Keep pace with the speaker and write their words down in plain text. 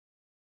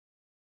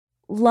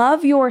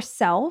love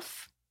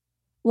yourself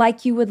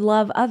like you would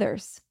love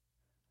others.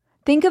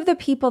 Think of the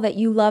people that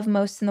you love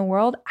most in the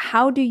world.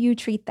 How do you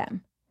treat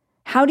them?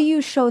 How do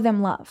you show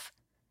them love?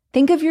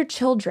 Think of your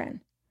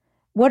children.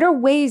 What are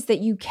ways that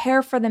you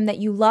care for them, that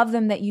you love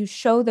them, that you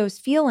show those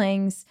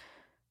feelings?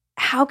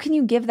 How can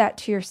you give that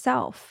to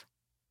yourself?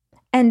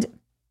 And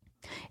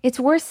it's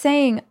worth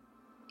saying,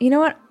 you know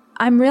what?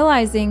 I'm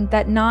realizing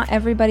that not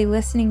everybody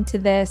listening to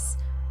this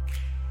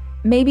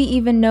maybe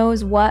even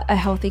knows what a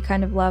healthy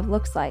kind of love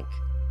looks like.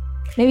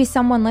 Maybe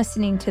someone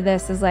listening to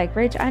this is like,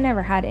 Rach, I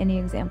never had any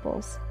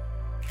examples.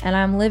 And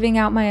I'm living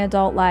out my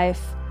adult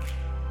life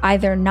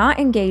either not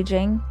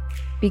engaging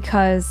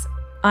because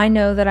I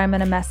know that I'm going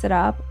to mess it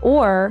up,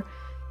 or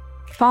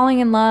falling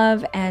in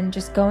love and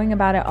just going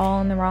about it all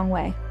in the wrong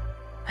way.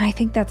 I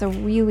think that's a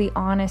really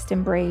honest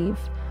and brave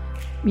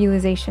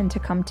realization to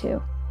come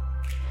to.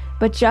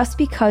 But just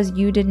because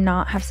you did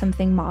not have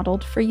something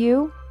modeled for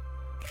you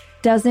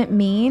doesn't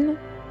mean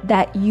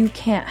that you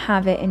can't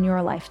have it in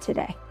your life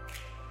today.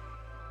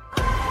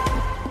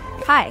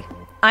 Hi,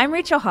 I'm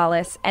Rachel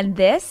Hollis, and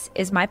this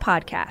is my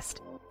podcast.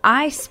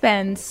 I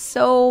spend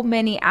so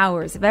many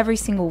hours of every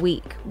single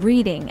week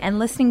reading and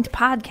listening to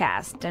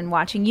podcasts and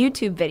watching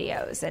YouTube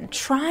videos and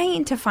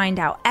trying to find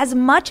out as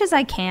much as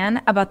I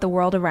can about the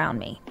world around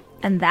me.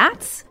 And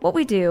that's what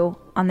we do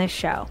on this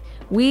show.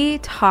 We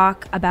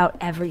talk about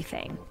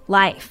everything,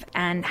 life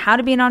and how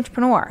to be an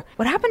entrepreneur.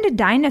 What happened to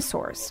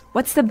dinosaurs?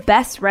 What's the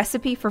best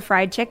recipe for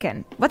fried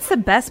chicken? What's the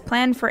best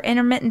plan for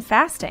intermittent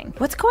fasting?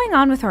 What's going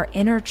on with our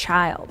inner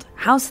child?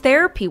 How's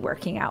therapy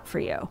working out for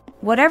you?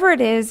 Whatever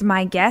it is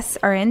my guests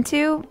are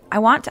into, I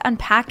want to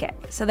unpack it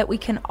so that we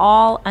can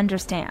all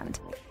understand.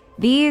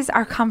 These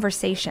are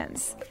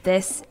conversations.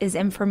 This is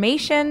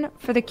information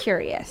for the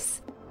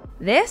curious.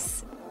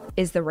 This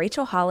is the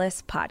Rachel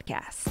Hollis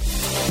Podcast.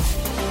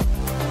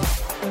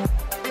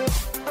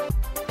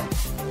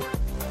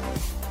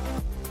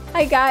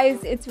 Hi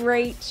guys, it's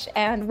Rach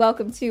and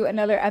welcome to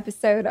another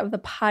episode of the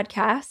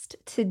podcast.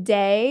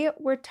 Today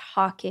we're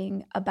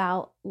talking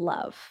about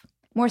love.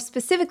 More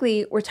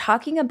specifically, we're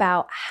talking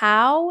about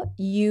how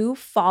you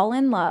fall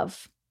in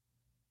love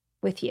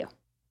with you.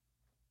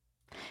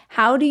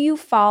 How do you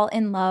fall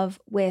in love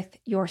with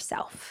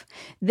yourself?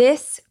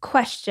 This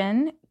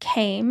question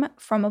came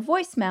from a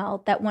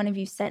voicemail that one of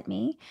you sent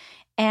me.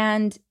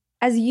 And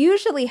as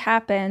usually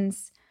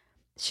happens,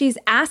 she's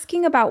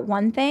asking about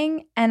one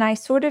thing and I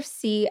sort of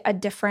see a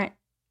different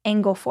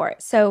angle for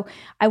it. So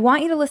I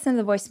want you to listen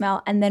to the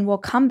voicemail and then we'll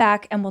come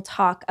back and we'll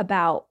talk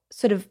about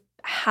sort of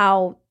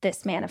how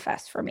this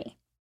manifests for me.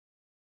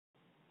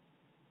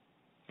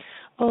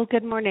 Oh,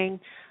 good morning.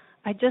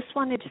 I just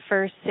wanted to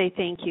first say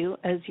thank you,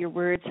 as your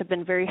words have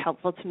been very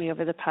helpful to me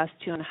over the past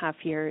 2.5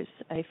 years.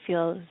 I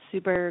feel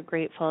super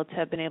grateful to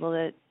have been able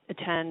to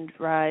attend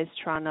Rise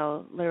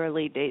Toronto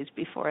literally days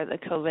before the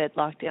COVID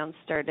lockdown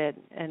started,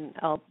 and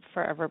I'll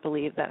forever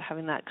believe that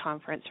having that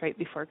conference right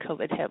before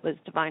COVID hit was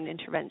divine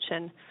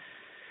intervention.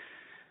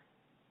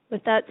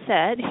 With that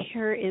said,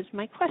 here is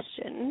my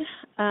question.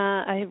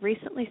 I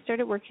recently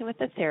started working with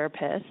a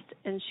therapist,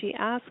 and she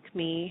asked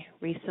me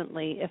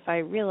recently if I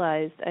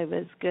realized I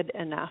was good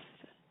enough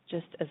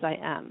just as I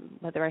am,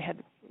 whether I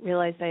had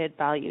realized I had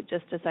value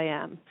just as I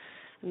am.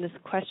 And this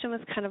question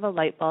was kind of a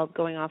light bulb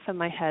going off in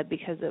my head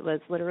because it was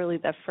literally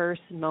the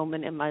first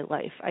moment in my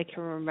life I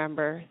can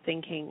remember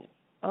thinking,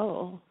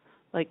 oh,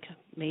 like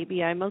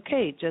maybe I'm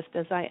okay just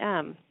as I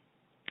am,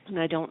 and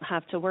I don't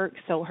have to work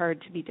so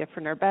hard to be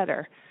different or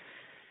better.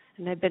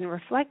 And I've been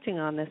reflecting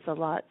on this a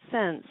lot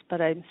since, but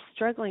I'm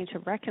struggling to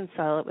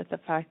reconcile it with the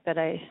fact that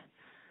I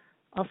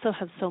also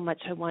have so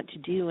much I want to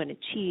do and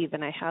achieve,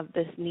 and I have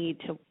this need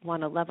to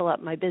want to level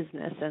up my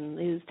business and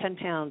lose 10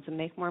 pounds and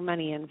make more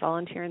money and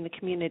volunteer in the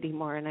community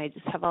more. And I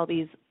just have all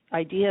these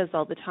ideas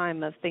all the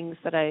time of things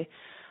that I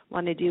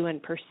want to do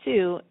and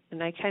pursue,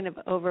 and I kind of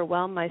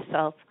overwhelm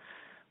myself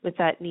with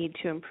that need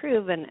to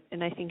improve.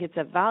 And I think it's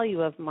a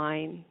value of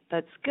mine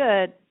that's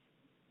good,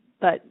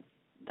 but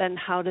then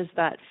how does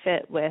that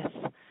fit with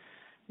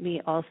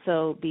me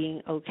also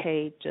being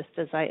okay just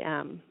as I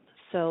am?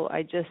 So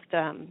I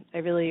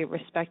really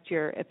respect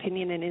your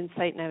opinion and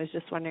insight, and I was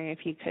just wondering if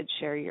you could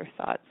share your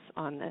thoughts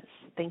on this.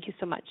 Thank you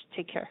so much.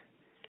 Take care.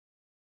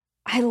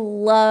 I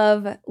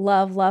love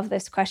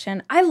this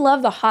question. I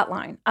love the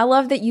hotline. I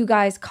love that you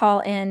guys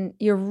call in.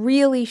 You're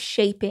really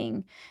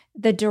shaping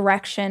the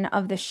direction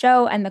of the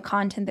show and the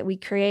content that we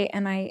create.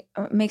 And it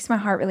makes my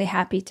heart really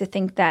happy to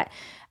think that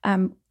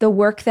the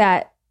work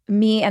that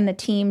me and the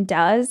team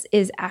does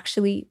is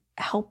actually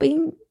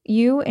helping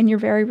you in your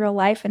very real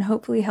life and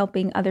hopefully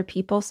helping other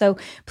people. So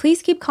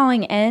please keep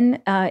calling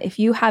in. If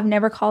you have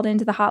never called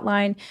into the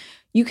hotline,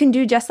 you can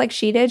do just like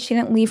she did. She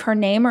didn't leave her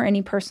name or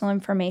any personal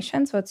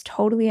information, so it's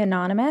totally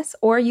anonymous.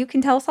 Or you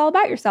can tell us all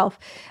about yourself.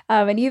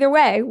 And either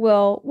way,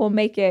 we'll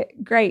make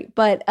it great.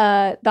 But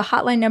the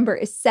hotline number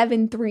is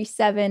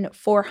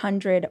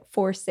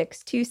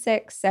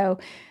 737-400-4626. So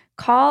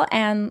call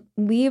and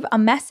leave a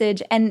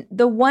message. And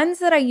the ones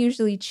that I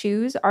usually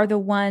choose are the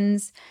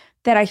ones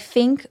that I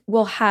think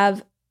will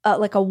have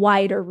like a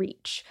wider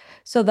reach.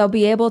 So they'll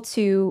be able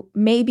to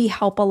maybe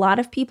help a lot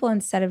of people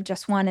instead of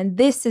just one. And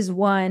this is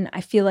one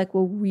I feel like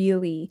will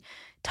really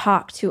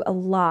talk to a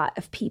lot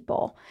of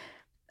people.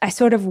 I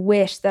sort of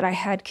wish that I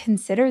had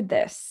considered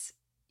this,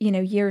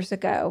 years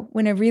ago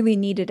when I really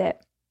needed it.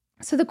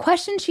 So the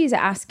question she's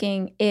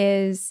asking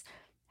is,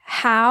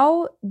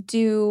 how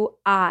do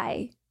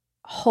I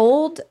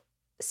hold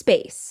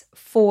space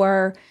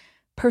for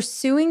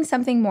pursuing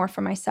something more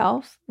for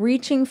myself,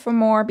 reaching for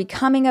more,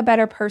 becoming a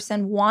better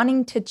person,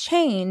 wanting to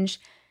change?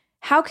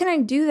 How can I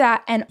do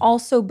that and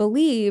also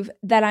believe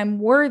that I'm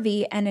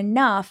worthy and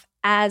enough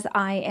as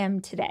I am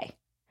today?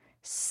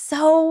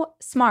 So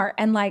smart.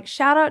 And like,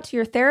 shout out to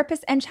your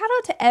therapist and shout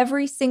out to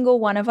every single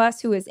one of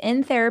us who is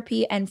in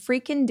therapy and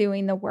freaking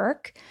doing the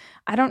work.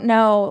 I don't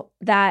know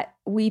that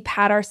we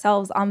pat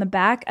ourselves on the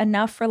back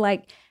enough for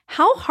like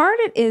how hard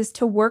it is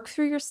to work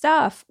through your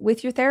stuff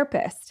with your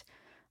therapist.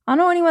 I don't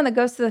know anyone that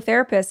goes to the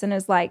therapist and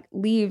is like,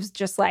 leaves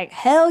just like,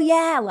 hell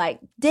yeah, like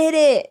did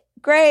it.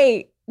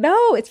 Great.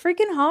 No, it's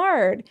freaking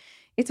hard.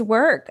 It's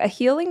work. A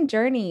healing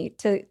journey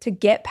to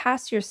get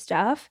past your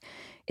stuff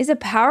is a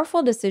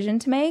powerful decision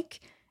to make.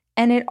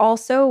 And it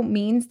also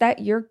means that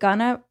you're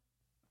gonna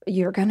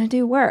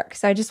do work.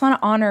 So I just want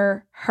to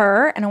honor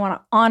her, and I want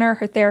to honor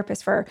her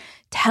therapist for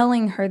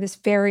telling her this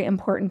very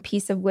important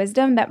piece of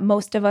wisdom that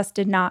most of us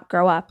did not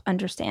grow up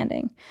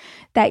understanding,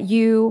 that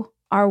you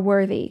are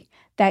worthy,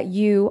 that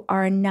you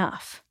are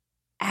enough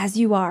as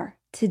you are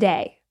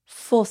today,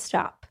 full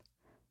stop.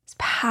 It's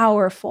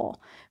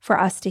powerful for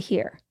us to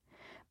hear.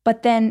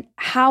 But then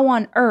how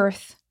on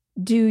earth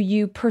do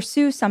you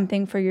pursue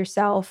something for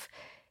yourself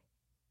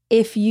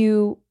if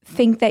you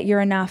think that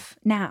you're enough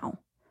now?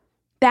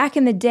 Back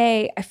in the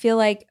day, I feel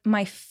like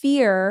my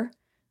fear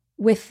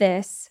with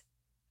this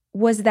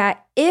was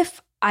that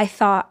if I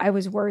thought I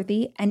was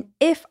worthy and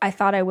if I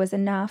thought I was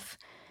enough,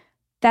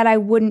 that I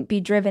wouldn't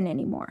be driven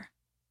anymore.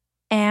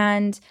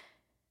 And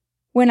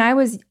when I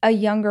was a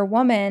younger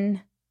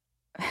woman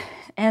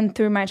and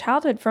through my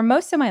childhood, for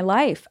most of my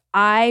life,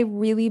 I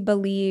really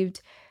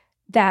believed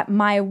that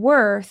my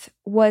worth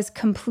was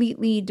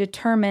completely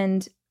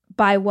determined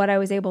by what I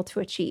was able to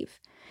achieve.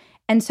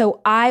 And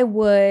so I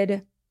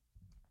would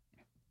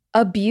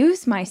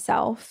abuse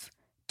myself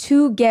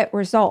to get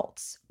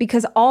results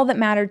because all that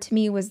mattered to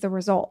me was the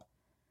result.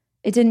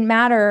 It didn't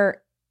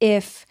matter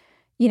if,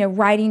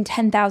 writing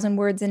 10,000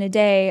 words in a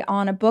day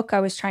on a book I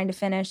was trying to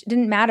finish. It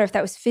didn't matter if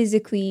that was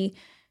physically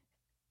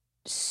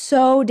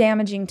so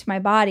damaging to my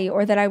body,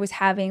 or that I was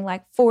having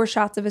like 4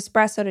 shots of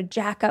espresso to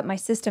jack up my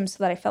system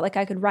so that I felt like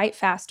I could write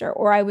faster,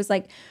 or I was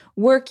like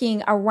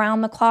working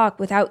around the clock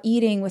without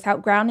eating,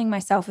 without grounding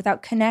myself,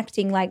 without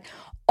connecting. Like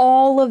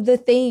all of the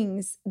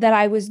things that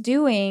I was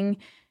doing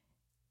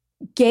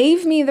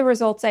gave me the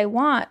results I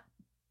want,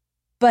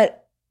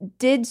 but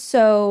did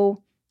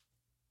so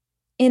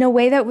in a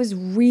way that was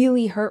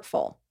really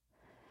hurtful.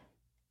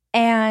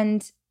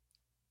 And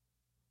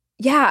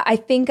yeah, I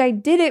think I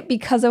did it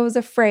because I was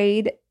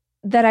afraid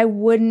that I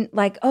wouldn't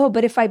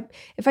but if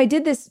I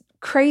did this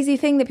crazy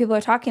thing that people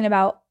are talking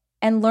about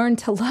and learned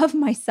to love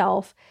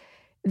myself,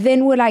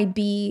 then would I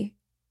be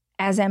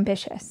as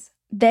ambitious?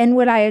 Then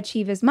would I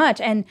achieve as much?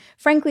 And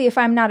frankly, if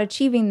I'm not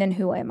achieving, then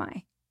who am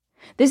I?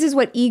 This is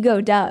what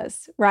ego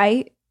does,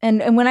 right?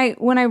 And when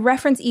I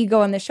reference ego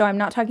on the show, I'm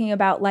not talking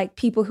about like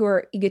people who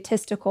are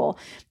egotistical.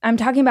 I'm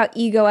talking about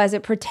ego as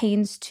it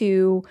pertains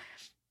to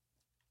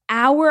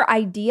our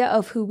idea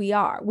of who we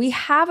are. We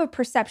have a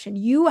perception.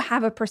 You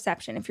have a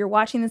perception. If you're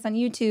watching this on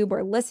YouTube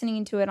or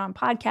listening to it on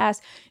podcasts,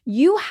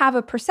 you have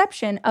a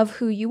perception of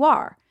who you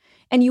are.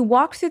 And you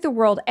walk through the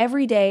world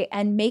every day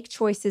and make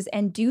choices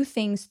and do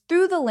things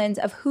through the lens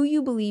of who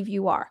you believe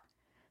you are.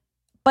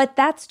 But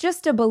that's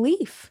just a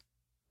belief,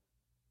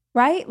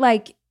 right?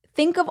 Like,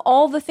 think of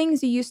all the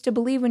things you used to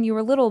believe when you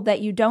were little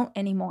that you don't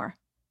anymore.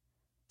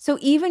 So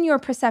even your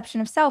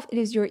perception of self, it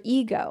is your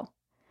ego.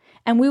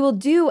 And we will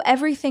do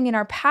everything in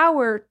our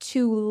power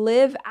to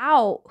live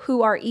out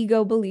who our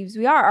ego believes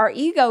we are. Our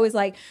ego is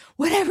like,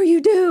 whatever you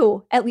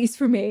do, at least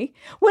for me,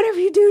 whatever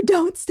you do,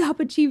 don't stop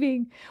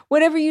achieving.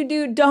 Whatever you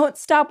do, don't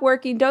stop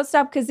working. Don't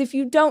stop, because if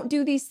you don't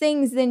do these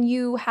things, then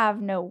you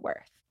have no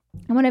worth.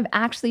 And what I've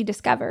actually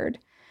discovered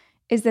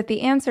is that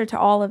the answer to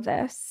all of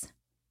this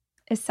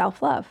is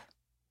self-love.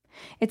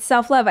 It's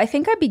self-love. I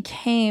think I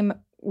became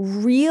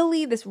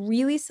this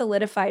really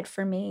solidified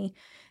for me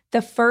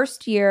the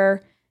first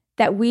year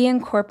that we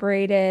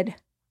incorporated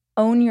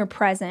Own Your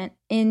Present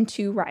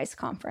into Rise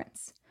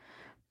Conference.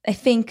 I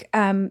think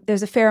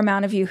there's a fair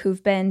amount of you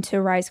who've been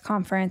to Rise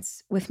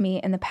Conference with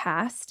me in the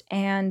past.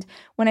 And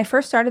when I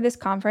first started this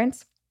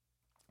conference,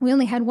 we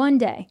only had one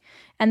day.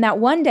 And that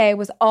one day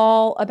was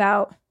all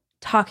about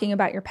talking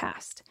about your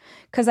past.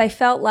 Because I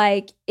felt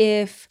like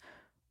if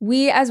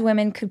we as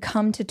women could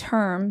come to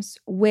terms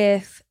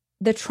with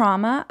the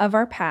trauma of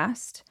our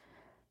past,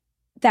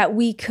 that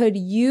we could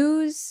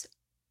use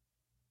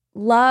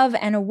love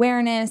and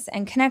awareness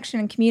and connection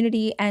and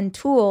community and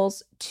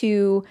tools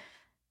to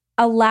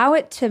allow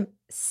it to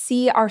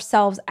see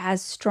ourselves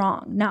as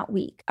strong, not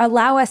weak.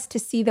 Allow us to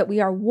see that we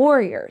are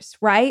warriors,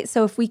 right?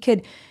 So if we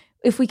could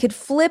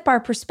flip our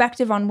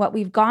perspective on what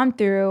we've gone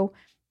through,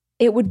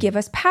 it would give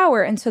us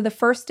power. And so the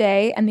first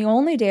day and the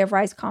only day of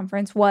Rise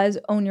Conference was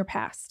Own Your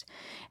Past.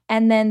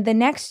 And then the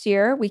next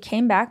year we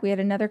came back, we had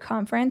another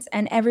conference,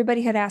 and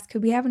everybody had asked,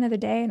 could we have another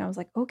day? And I was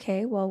like,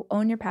 okay, well,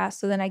 own your past.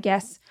 So then I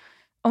guess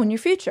own your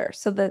future.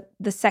 So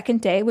the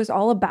second day was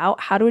all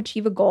about how to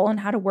achieve a goal and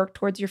how to work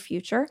towards your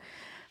future.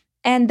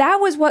 And that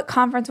was what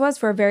conference was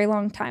for a very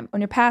long time.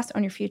 Own your past,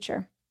 own your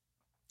future.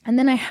 And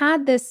then I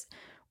had this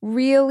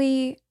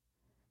really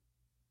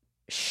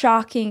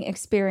shocking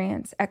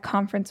experience at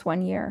conference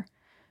one year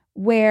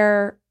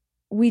where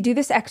we do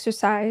this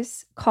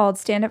exercise called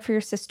Stand Up for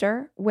Your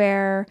Sister,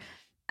 where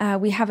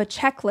we have a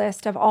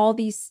checklist of all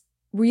these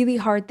really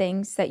hard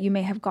things that you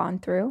may have gone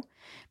through.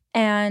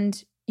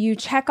 And you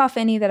check off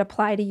any that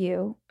apply to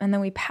you. And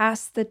then we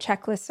pass the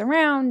checklists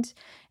around.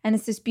 And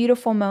it's this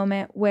beautiful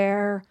moment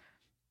where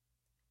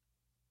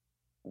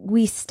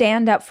we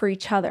stand up for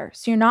each other.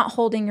 So you're not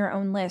holding your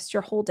own list.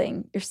 You're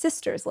holding your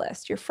sister's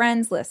list, your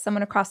friend's list,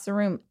 someone across the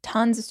room,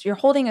 you're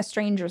holding a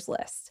stranger's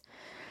list.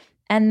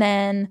 And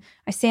then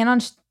I stand on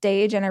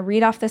stage and I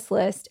read off this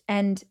list,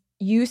 and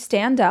you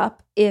stand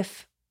up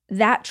if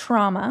that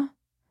trauma,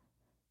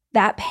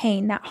 that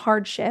pain, that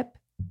hardship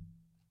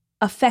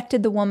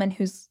affected the woman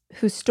whose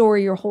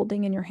story you're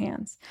holding in your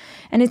hands.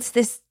 And it's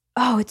this,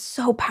 it's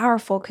so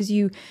powerful because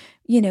you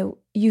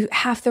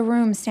half the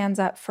room stands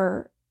up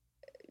for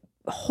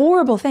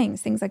horrible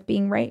things like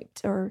being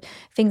raped, or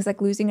things like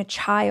losing a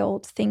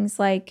child, things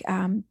like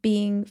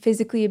being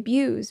physically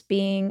abused,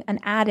 being an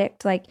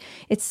addict. Like,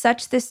 it's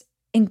such this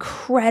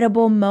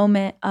incredible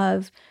moment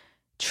of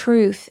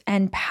truth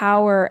and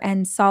power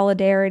and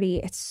solidarity.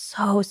 It's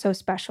so, so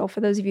special. For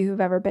those of you who've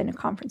ever been to a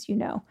conference, you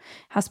know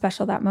how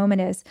special that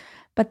moment is.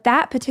 But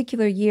that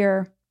particular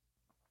year,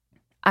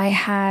 I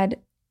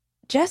had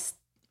just,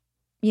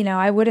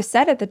 I would have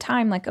said at the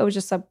time, like, it was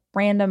just a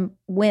random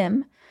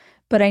whim,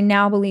 but I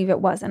now believe it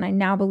wasn't. I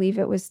now believe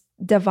it was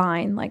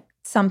divine, like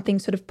something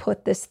sort of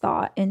put this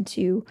thought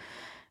into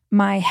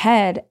my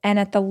head. And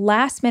at the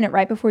last minute,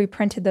 right before we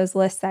printed those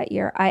lists that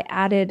year, I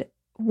added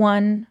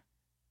one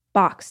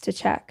box to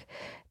check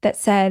that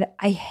said,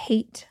 I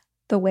hate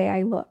the way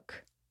I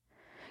look.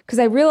 Because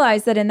I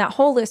realized that in that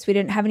whole list, we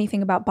didn't have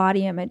anything about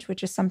body image,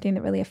 which is something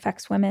that really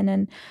affects women.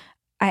 And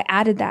I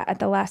added that at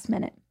the last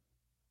minute.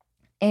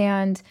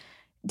 And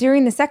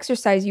during this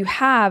exercise, you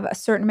have a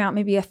certain amount,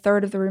 maybe a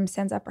third of the room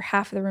stands up or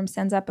half of the room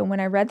stands up. And when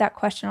I read that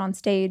question on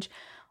stage,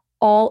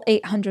 all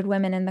 800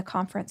 women in the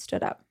conference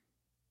stood up.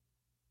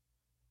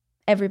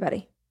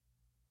 Everybody.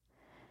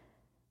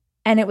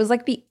 And it was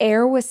like the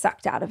air was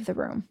sucked out of the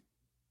room.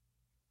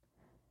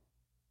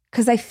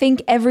 Because I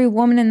think every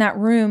woman in that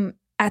room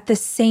at the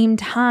same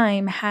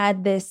time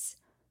had this,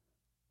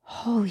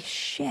 holy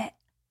shit,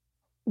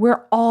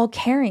 we're all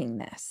carrying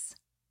this.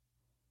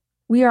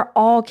 We are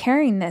all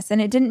carrying this.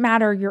 And it didn't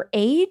matter your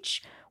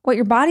age, what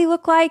your body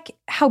looked like,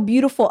 how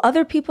beautiful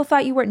other people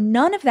thought you were.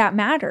 None of that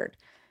mattered.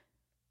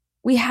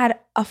 We had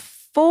a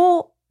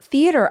full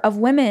theater of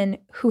women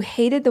who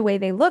hated the way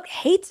they look.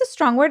 Hate's a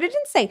strong word. It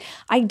didn't say,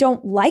 I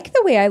don't like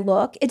the way I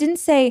look. It didn't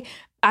say,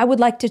 I would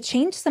like to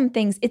change some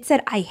things. It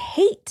said, I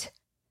hate.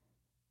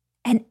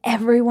 And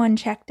everyone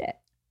checked it.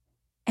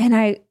 And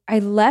I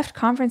left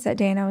conference that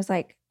day and I was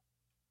like,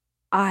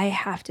 I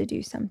have to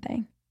do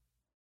something.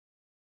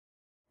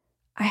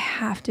 I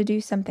have to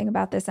do something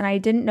about this. And I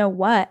didn't know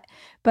what,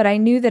 but I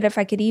knew that if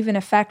I could even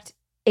affect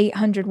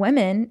 800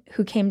 women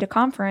who came to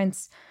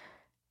conference,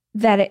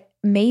 that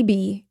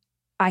maybe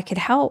I could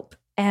help.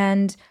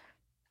 And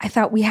I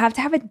thought, we have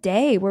to have a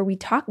day where we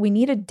talk. We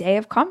need a day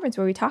of conference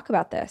where we talk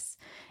about this.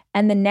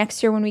 And the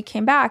next year when we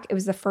came back, it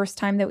was the first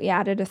time that we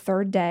added a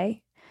third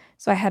day.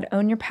 So I had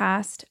Own Your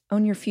Past,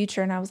 Own Your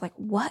Future. And I was like,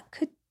 what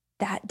could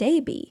that day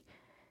be?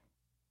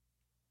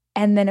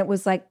 And then it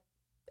was like,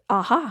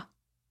 aha,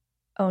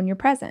 own your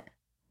present.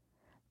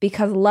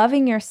 Because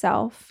loving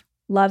yourself,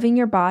 loving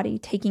your body,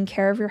 taking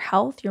care of your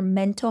health, your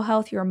mental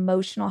health, your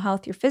emotional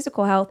health, your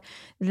physical health,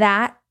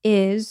 that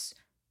is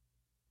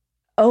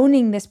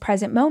owning this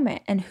present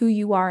moment and who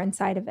you are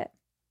inside of it.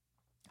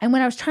 And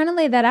when I was trying to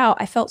lay that out,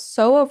 I felt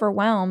so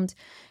overwhelmed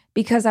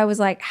because I was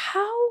like,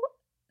 how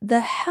the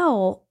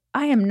hell?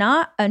 I am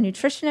not a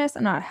nutritionist.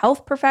 I'm not a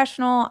health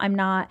professional. I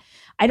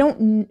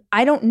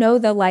don't know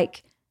the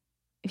like,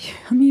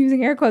 I'm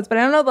using air quotes, but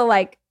I don't know the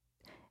like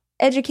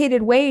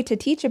educated way to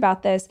teach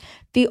about this.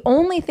 The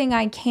only thing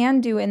I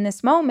can do in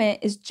this moment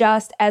is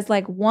just as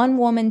like one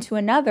woman to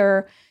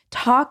another,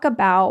 talk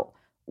about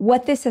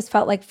what this has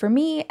felt like for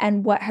me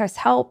and what has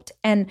helped.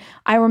 And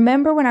I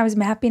remember when I was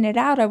mapping it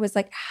out, I was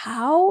like,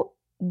 how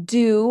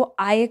do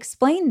I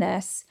explain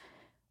this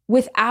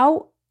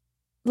without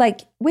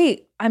like,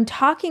 wait, I'm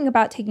talking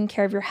about taking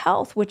care of your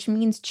health, which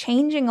means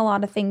changing a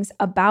lot of things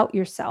about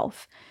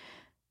yourself.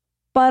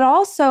 But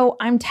also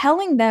I'm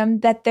telling them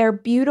that they're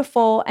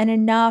beautiful and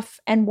enough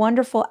and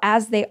wonderful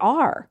as they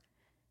are.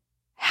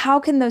 How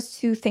can those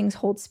two things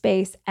hold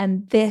space?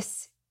 And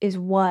this is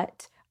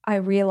what I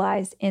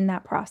realized in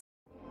that process.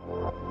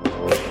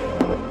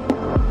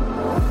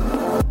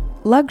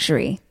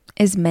 Luxury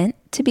is meant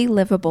to be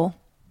livable.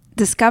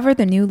 Discover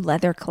the new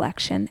leather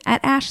collection at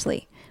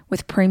Ashley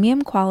with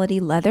premium quality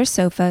leather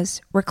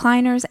sofas,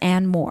 recliners,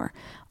 and more,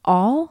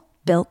 all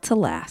built to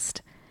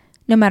last.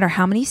 No matter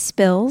how many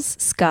spills,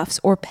 scuffs,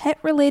 or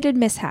pet-related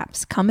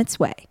mishaps come its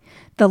way,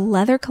 the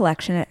leather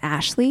collection at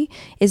Ashley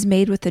is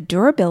made with the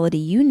durability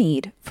you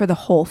need for the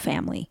whole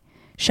family.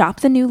 Shop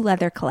the new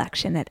leather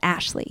collection at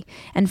Ashley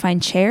and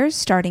find chairs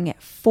starting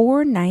at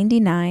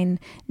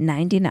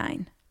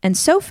 $499.99 and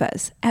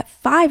sofas at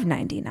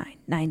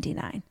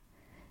 $599.99.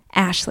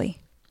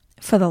 Ashley,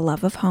 for the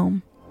love of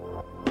home.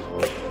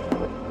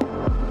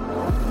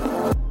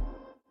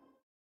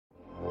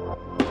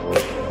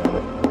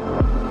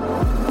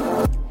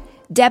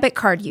 Debit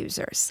card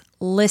users,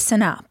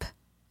 listen up.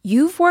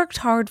 You've worked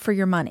hard for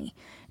your money.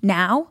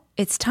 Now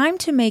it's time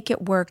to make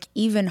it work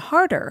even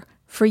harder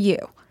for you.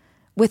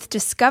 With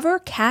Discover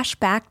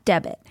Cashback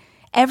Debit,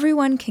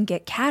 everyone can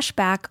get cash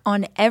back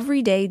on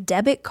everyday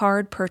debit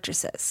card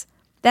purchases.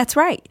 That's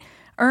right.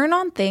 Earn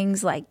on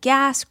things like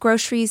gas,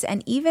 groceries,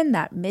 and even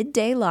that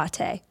midday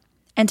latte.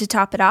 And to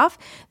top it off,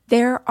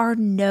 there are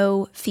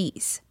no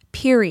fees,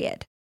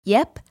 period.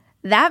 Yep,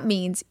 that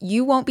means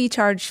you won't be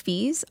charged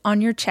fees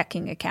on your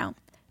checking account.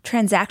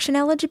 Transaction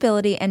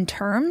eligibility and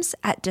terms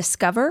at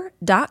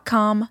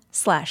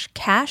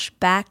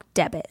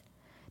discover.com/cashbackdebit.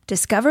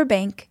 Discover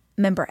Bank,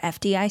 member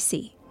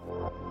FDIC.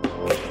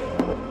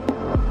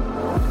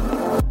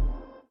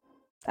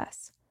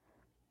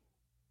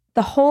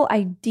 The whole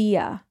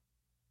idea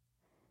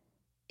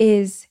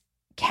is,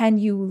 can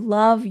you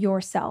love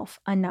yourself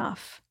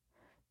enough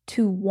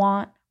to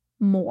want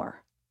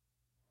more?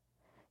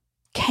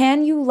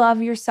 Can you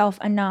love yourself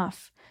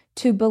enough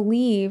to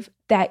believe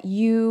that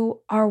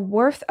you are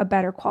worth a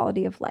better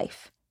quality of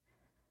life?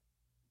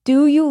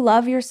 Do you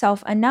love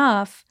yourself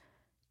enough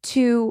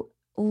to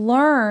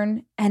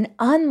learn and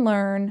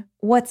unlearn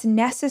what's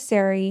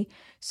necessary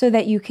so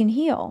that you can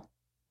heal?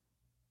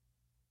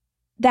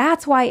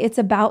 That's why it's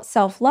about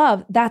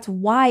self-love. That's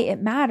why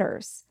it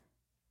matters.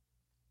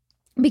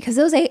 Because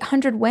those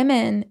 800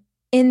 women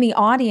in the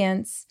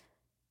audience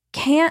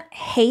can't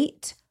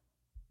hate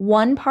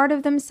one part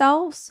of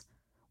themselves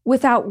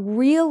without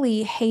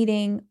really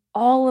hating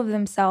all of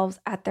themselves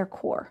at their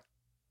core.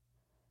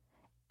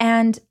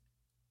 And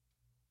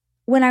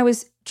when I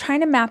was trying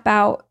to map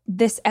out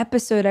this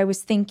episode, I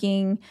was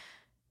thinking,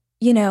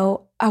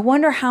 I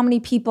wonder how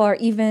many people are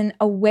even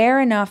aware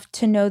enough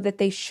to know that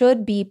they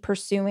should be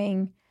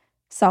pursuing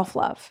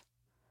self-love.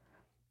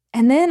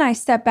 And then I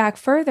stepped back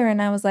further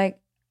and I was like,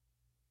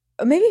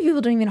 maybe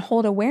people don't even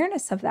hold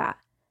awareness of that.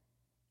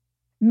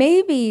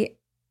 Maybe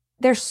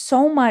there's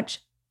so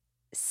much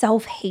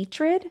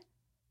self-hatred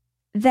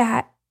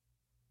that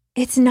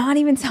it's not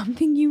even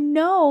something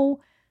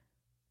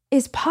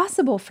is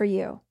possible for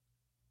you.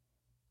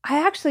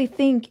 I actually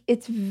think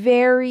it's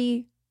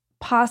very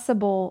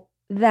possible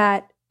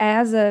that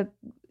as a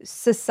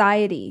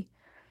society,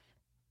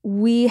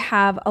 we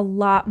have a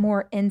lot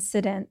more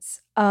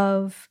incidents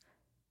of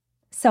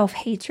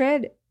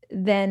self-hatred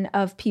than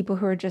of people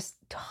who are just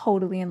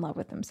totally in love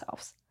with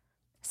themselves.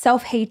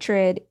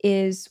 Self-hatred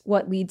is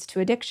what leads to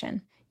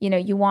addiction.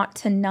 You want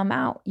to numb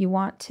out. You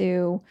want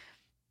to,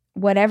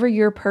 whatever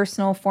your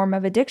personal form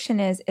of addiction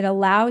is, it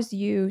allows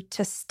you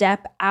to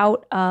step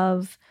out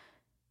of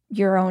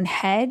your own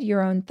head,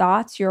 your own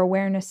thoughts, your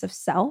awareness of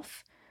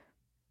self.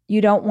 You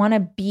don't want to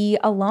be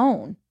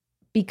alone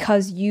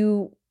because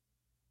you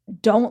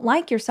don't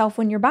like yourself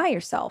when you're by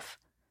yourself.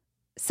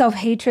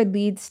 Self-hatred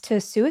leads to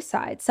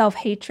suicide.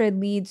 Self-hatred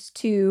leads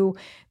to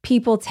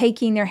people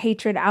taking their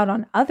hatred out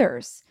on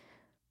others.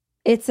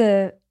 It's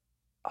a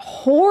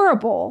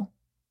horrible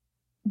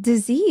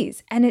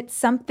disease, and it's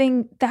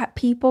something that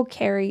people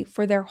carry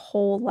for their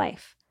whole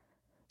life.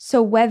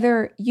 So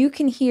whether you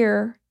can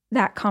hear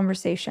that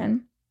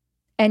conversation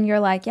and you're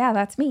like, yeah,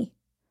 that's me.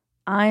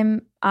 I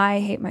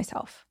hate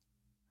myself.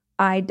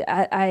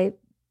 I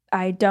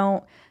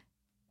don't,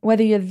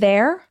 whether you're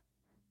there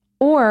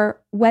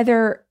or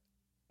whether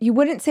you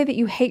wouldn't say that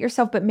you hate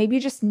yourself, but maybe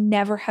you just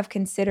never have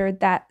considered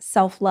that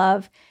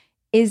self-love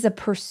is a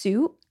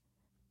pursuit.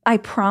 I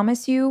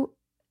promise you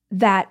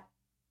that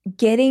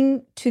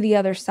getting to the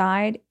other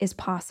side is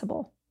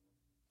possible.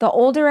 The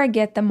older I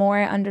get, the more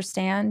I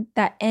understand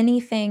that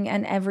anything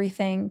and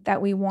everything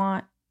that we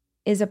want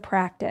is a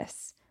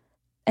practice.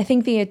 I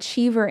think the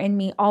achiever in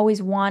me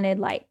always wanted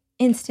like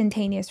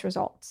instantaneous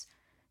results.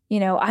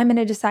 I'm going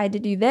to decide to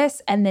do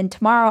this, and then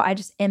tomorrow I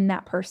just am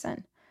that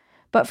person.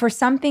 But for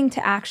something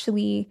to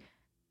actually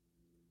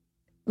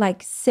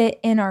like sit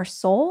in our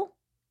soul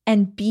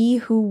and be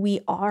who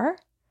we are,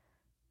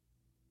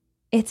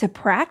 it's a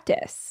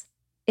practice.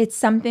 It's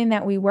something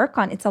that we work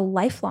on. It's a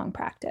lifelong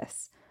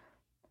practice.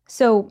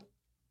 So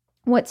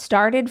what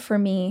started for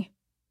me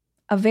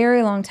a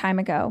very long time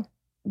ago,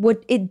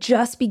 it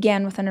just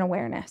began with an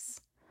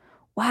awareness.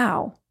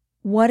 Wow,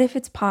 what if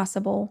it's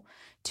possible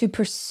to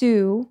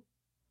pursue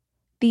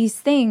these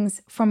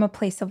things from a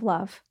place of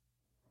love?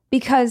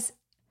 Because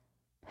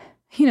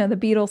The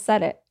Beatles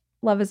said it,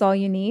 love is all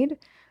you need.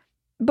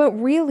 But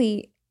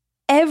really,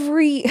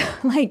 every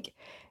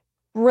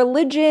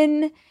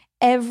religion,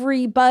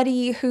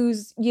 everybody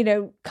who's,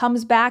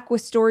 comes back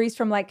with stories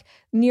from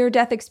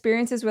near-death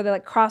experiences where they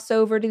cross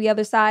over to the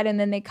other side and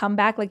then they come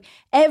back,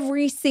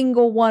 every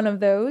single one of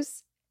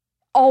those,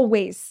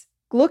 always,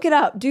 look it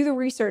up, do the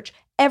research.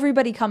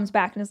 Everybody comes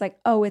back and is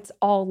oh, it's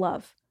all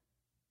love.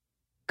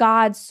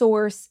 God,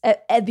 source,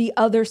 at the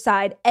other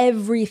side,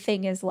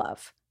 everything is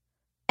love.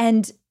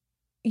 And,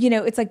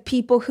 it's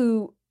people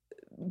who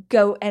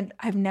go, and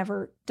I've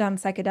never done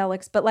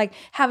psychedelics, but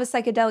have a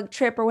psychedelic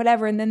trip or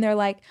whatever. And then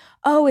they're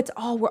oh,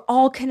 we're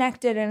all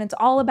connected and it's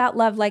all about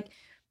love,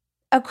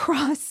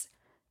 across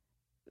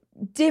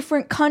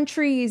different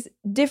countries,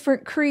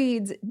 different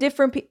creeds,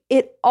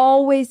 it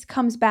always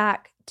comes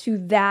back to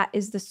that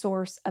is the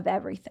source of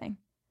everything.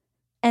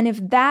 And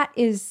if that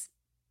is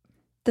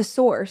the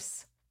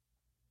source,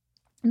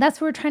 that's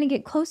what we're trying to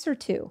get closer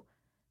to.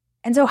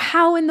 And so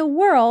how in the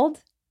world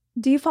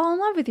do you fall in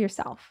love with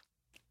yourself?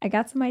 I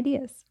got some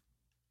ideas.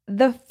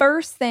 The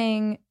first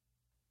thing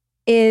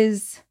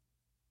is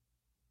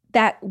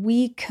that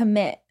we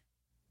commit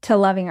to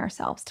loving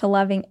ourselves, to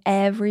loving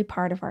every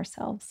part of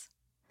ourselves.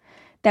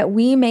 That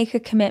we make a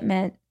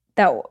commitment,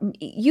 that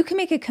you can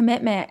make a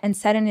commitment and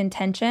set an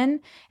intention,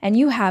 and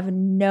you have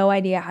no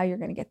idea how you're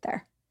going to get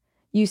there.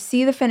 You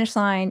see the finish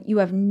line, you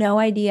have no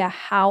idea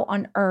how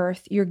on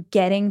earth you're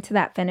getting to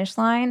that finish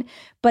line,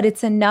 but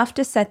it's enough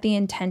to set the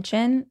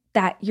intention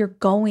that you're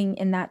going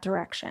in that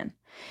direction.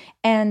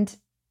 And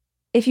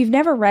if you've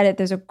never read it,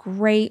 there's a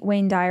great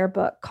Wayne Dyer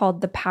book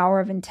called The Power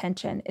of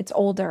Intention. It's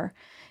older,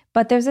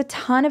 but there's a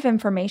ton of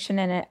information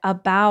in it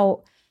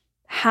about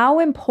how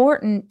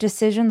important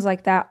decisions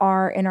like that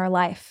are in our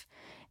life.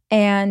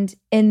 And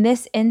in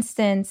this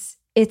instance,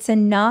 it's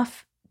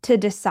enough to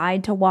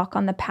decide to walk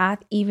on the path,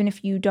 even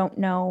if you don't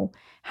know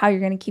how you're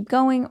going to keep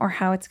going or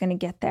how it's going to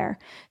get there.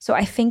 So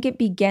I think it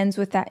begins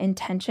with that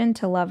intention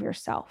to love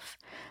yourself.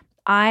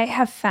 I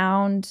have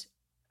found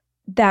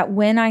that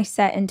when I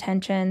set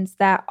intentions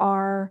that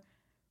are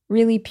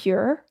really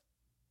pure,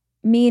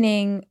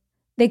 meaning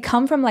they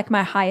come from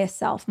my highest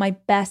self, my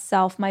best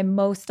self, my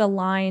most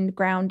aligned,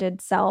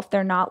 grounded self.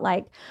 They're not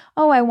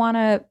oh, I want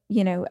to,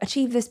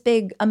 achieve this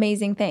big,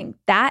 amazing thing.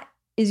 That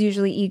is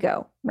usually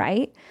ego,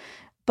 right?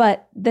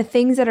 But the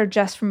things that are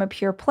just from a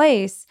pure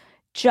place,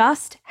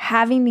 just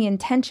having the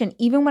intention,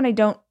 even when I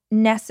don't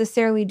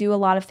necessarily do a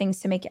lot of things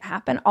to make it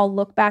happen, I'll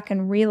look back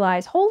and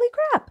realize, holy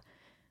crap,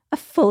 I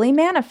fully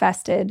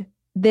manifested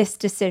this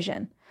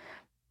decision.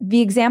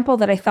 The example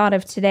that I thought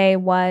of today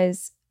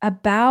was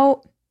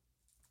about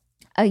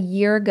a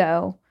year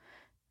ago,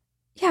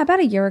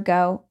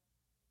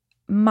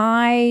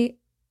 my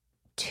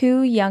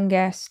two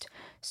youngest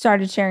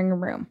started sharing a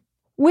room,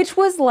 which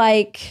was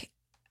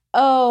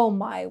oh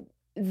my,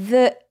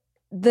 the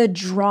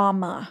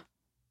drama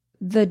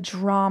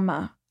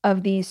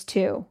of these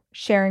two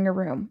sharing a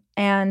room.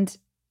 And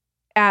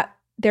at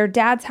their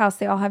dad's house,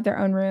 they all have their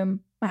own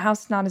room. My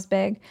house is not as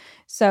big.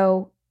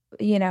 So,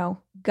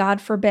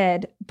 God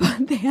forbid,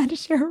 but they had to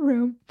share a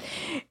room.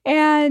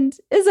 And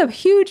it's a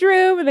huge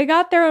room and they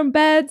got their own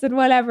beds and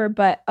whatever.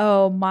 But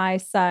oh, my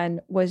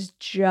son was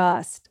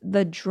just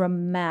the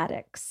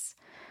dramatics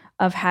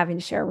of having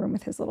to share a room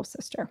with his little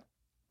sister.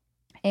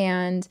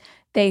 And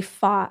they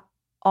fought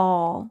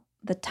all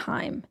the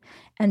time.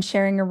 And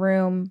sharing a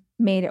room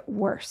made it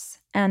worse.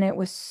 And it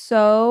was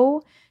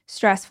so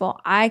stressful.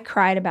 I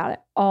cried about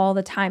it all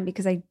the time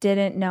because I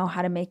didn't know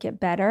how to make it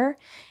better.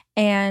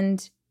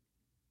 And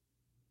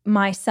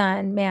my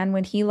son, man,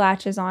 when he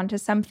latches onto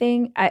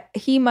something,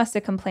 he must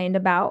have complained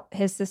about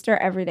his sister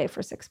every day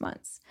for 6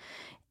 months.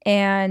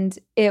 And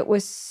it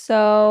was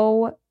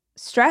so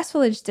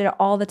stressful. I just did it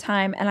all the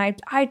time. And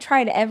I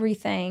tried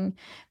everything.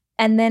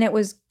 And then it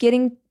was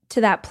getting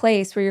to that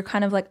place where you're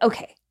kind of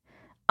okay,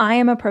 I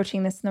am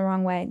approaching this in the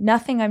wrong way.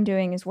 Nothing I'm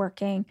doing is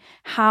working.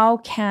 How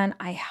can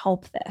I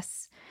help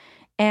this?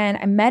 And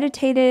I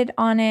meditated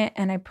on it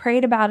and I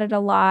prayed about it a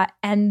lot.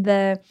 And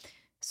the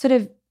sort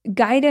of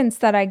guidance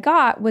that I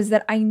got was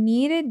that I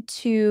needed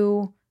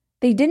to,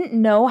 they didn't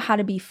know how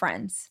to be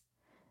friends.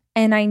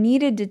 And I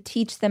needed to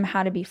teach them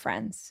how to be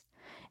friends.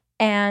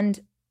 And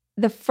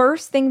the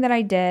first thing that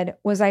I did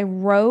was I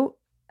wrote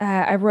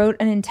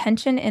an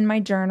intention in my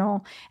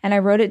journal and I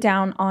wrote it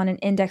down on an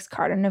index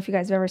card. I don't know if you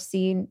guys have ever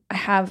seen, I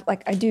have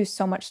I do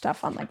so much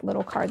stuff on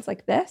little cards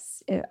like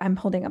this. I'm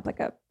holding up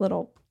a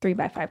little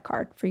 3x5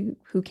 card for you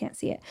who can't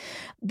see it.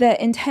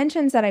 The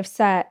intentions that I've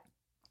set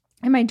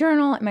in my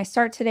journal, in my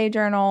Start Today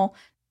journal,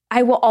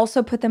 I will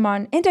also put them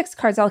on index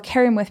cards. I'll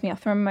carry them with me. I'll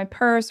throw them in my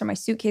purse or my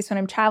suitcase when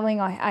I'm traveling.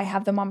 I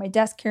have them on my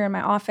desk here in my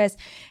office,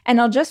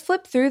 and I'll just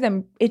flip through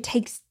them. It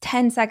takes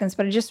 10 seconds,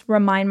 but I just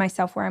remind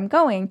myself where I'm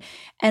going.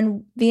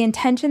 And the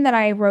intention that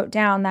I wrote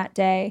down that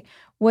day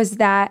was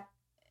that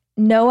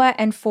Noah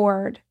and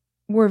Ford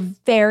were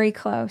very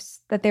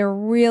close, that they were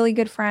really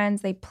good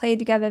friends. They played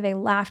together. They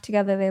laughed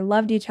together. They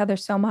loved each other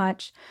so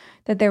much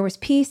that there was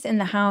peace in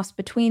the house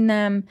between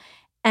them,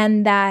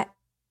 and that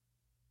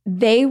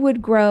they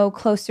would grow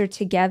closer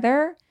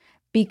together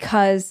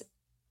because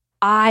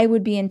I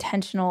would be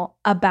intentional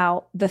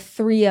about the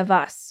three of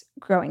us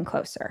growing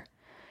closer.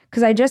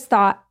 Because I just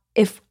thought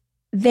if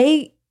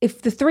the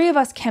three of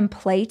us can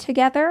play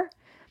together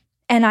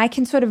and I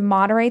can sort of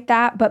moderate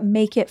that, but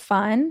make it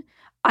fun,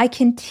 I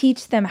can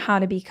teach them how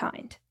to be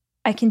kind.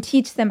 I can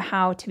teach them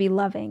how to be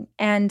loving.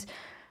 And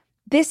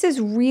this was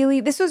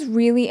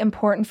really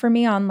important for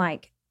me on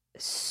like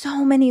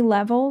so many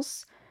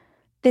levels.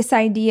 This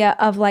idea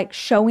of like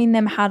showing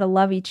them how to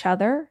love each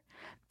other,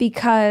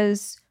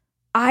 because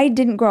I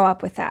didn't grow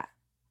up with that.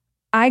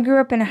 I grew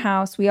up in a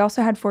house. We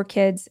also had 4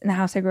 kids in the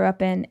house I grew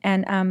up in.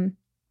 And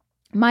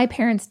my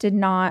parents did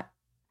not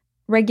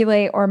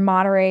regulate or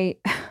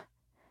moderate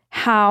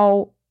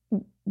how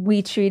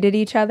we treated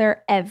each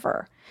other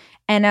ever.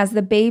 And as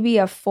the baby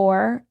of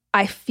 4,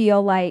 I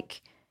feel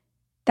like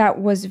that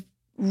was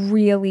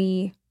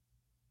really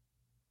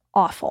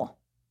awful.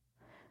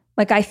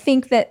 Like, I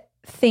think that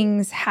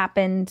things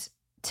happened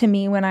to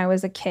me when I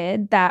was a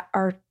kid that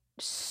are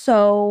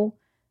so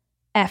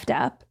effed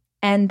up,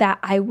 and that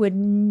I would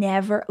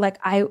never, like,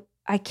 I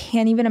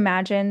can't even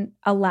imagine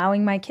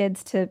allowing my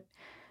kids to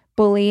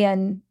bully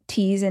and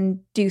tease and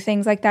do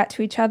things like that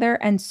to each other.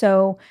 And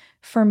so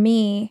for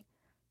me,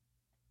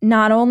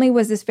 not only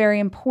was this very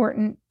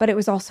important, but it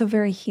was also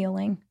very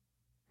healing.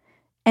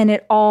 And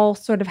it all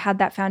sort of had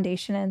that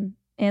foundation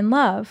in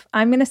love.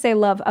 I'm going to say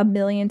love a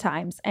million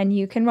times, and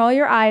you can roll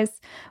your eyes,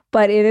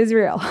 but it is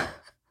real.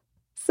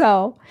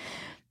 So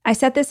I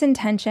set this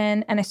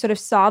intention, and I sort of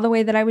saw the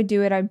way that I would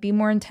do it. I'd be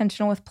more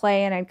intentional with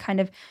play, and I'd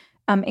kind of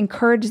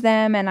encourage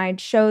them, and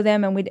I'd show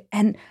them,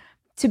 and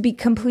to be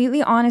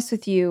completely honest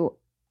with you,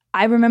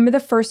 I remember the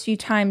first few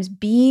times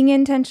being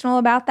intentional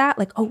about that,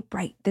 like, oh,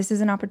 right, this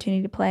is an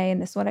opportunity to play,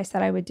 and this is what I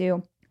said I would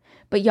do.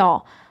 But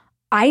y'all,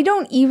 I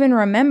don't even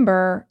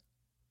remember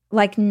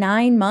like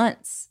 9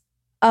 months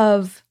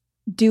of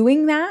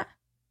doing that.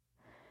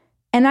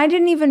 And I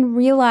didn't even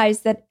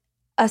realize that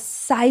a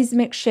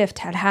seismic shift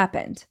had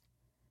happened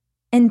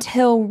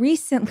until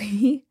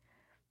recently.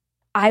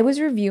 I was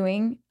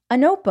reviewing a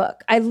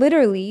notebook. I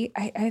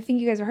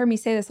think you guys have heard me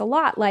say this a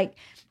lot. Like,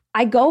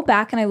 I go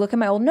back and I look at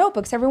my old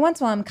notebooks every once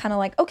in a while. I'm kind of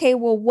like, okay,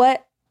 well,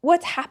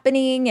 what's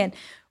happening? And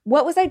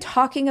what was I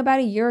talking about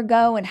a year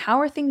ago? And how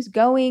are things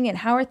going? And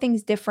how are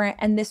things different?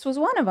 And this was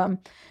one of them.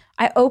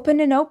 I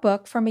opened a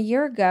notebook from a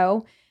year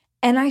ago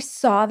and I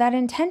saw that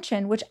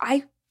intention, which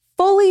I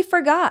fully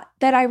forgot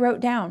that I wrote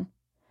down.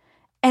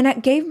 And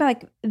it gave me,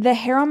 like, the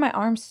hair on my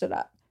arm stood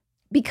up,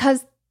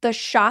 because the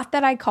shot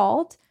that I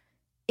called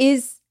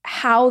is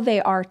how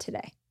they are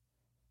today.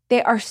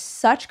 They are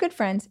such good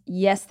friends.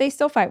 Yes, they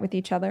still fight with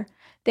each other.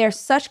 They are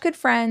such good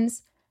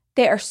friends.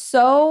 They are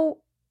so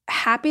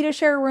happy to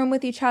share a room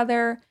with each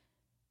other.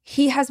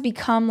 He has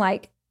become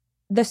like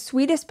the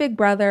sweetest big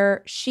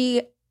brother.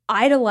 She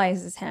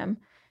idolizes him.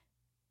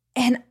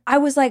 And I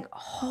was like,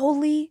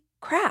 holy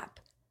crap.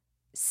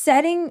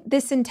 Setting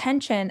this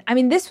intention. I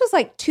mean, this was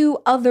like 2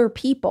 other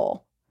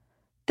people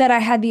that I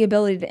had the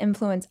ability to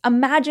influence.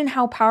 Imagine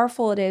how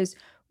powerful it is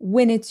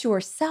when it's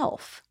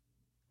yourself.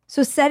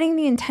 So setting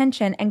the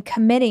intention and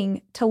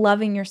committing to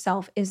loving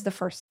yourself is the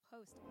first.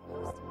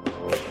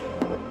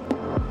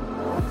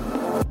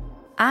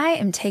 I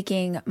am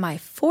taking my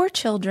 4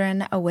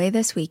 children away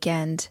this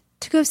weekend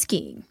to go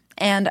skiing.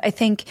 And I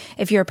think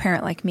if you're a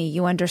parent like me,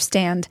 you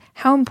understand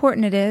how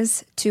important it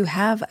is to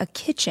have a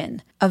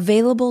kitchen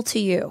available to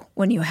you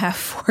when you have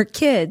 4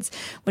 kids,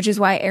 which is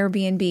why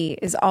Airbnb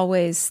is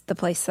always the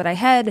place that I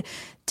head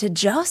to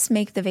just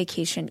make the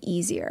vacation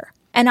easier.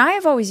 And I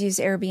have always used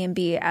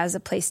Airbnb as a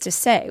place to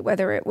stay,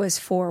 whether it was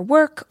for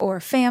work or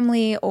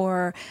family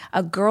or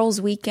a girls'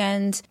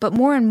 weekend. But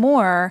more and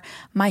more,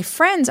 my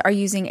friends are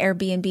using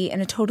Airbnb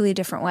in a totally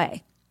different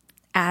way,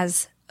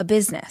 as a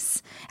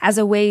business, as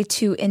a way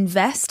to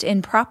invest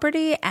in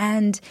property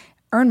and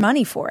earn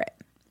money for it.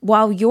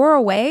 While you're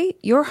away,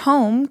 your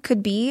home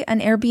could be an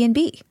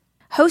Airbnb.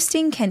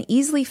 Hosting can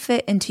easily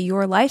fit into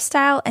your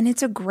lifestyle, and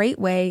it's a great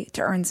way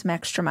to earn some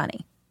extra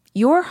money.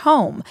 Your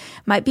home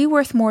might be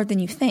worth more than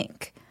you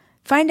think.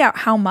 Find out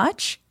how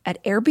much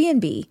at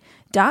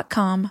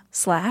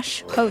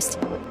airbnb.com/host.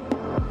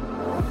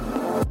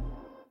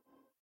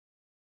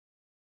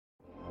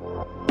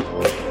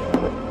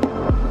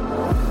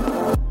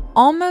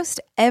 Almost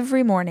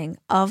every morning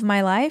of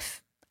my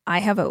life, I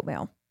have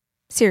oatmeal.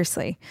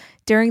 Seriously,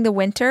 during the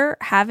winter,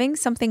 having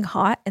something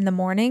hot in the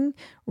morning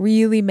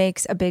really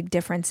makes a big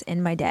difference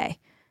in my day.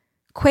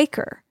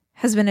 Quaker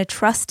has been a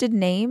trusted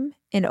name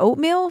in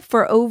oatmeal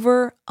for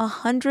over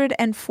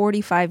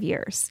 145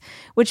 years,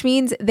 which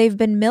means they've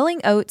been milling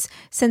oats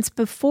since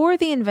before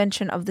the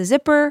invention of the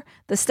zipper,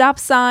 the stop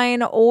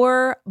sign,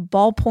 or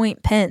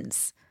ballpoint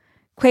pens.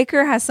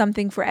 Quaker has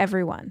something for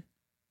everyone,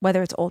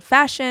 whether it's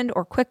old-fashioned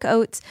or quick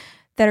oats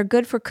that are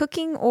good for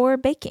cooking or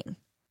baking.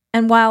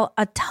 And while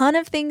a ton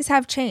of things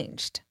have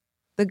changed,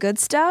 the good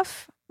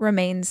stuff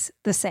remains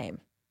the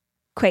same.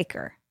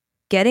 Quaker,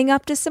 getting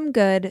up to some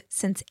good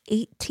since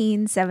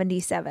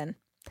 1877.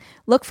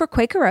 Look for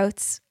Quaker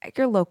Oats at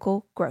your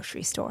local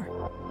grocery store.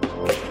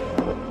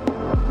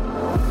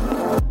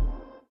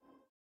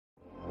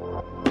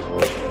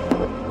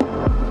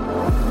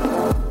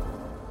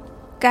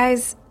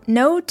 Guys,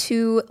 no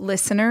two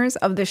listeners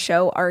of the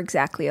show are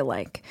exactly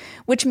alike,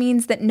 which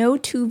means that no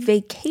two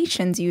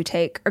vacations you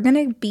take are going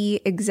to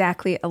be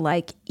exactly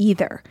alike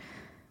either.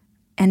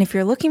 And if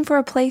you're looking for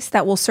a place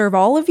that will serve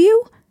all of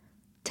you,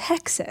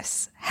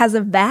 Texas has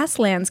a vast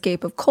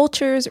landscape of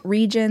cultures,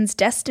 regions,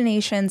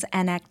 destinations,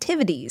 and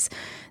activities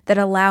that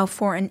allow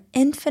for an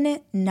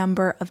infinite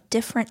number of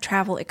different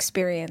travel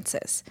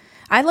experiences.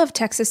 I love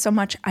Texas so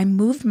much, I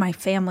moved my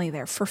family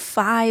there for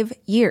 5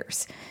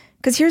 years.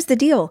 Because here's the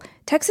deal,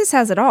 Texas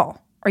has it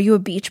all. Are you a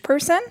beach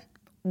person?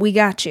 We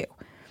got you.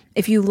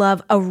 If you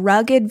love a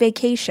rugged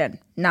vacation,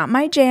 not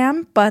my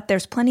jam, but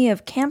there's plenty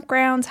of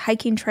campgrounds,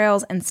 hiking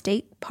trails, and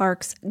state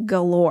parks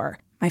galore.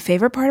 My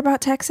favorite part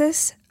about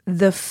Texas?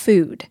 The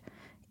food.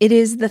 It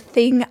is the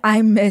thing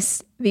I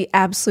miss the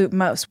absolute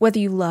most. Whether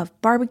you love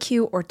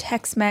barbecue or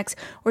Tex-Mex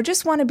or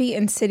just want to be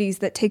in cities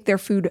that take their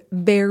food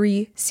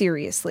very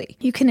seriously.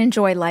 You can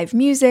enjoy live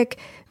music,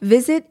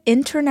 visit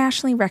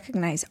internationally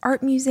recognized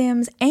art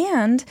museums,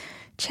 and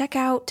check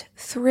out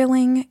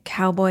thrilling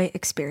cowboy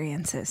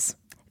experiences.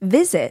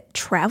 Visit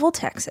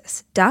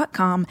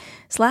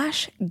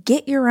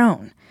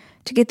traveltexas.com/getyourown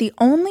to get the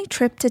only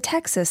trip to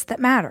Texas that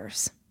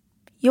matters.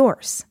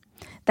 Yours.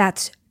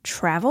 That's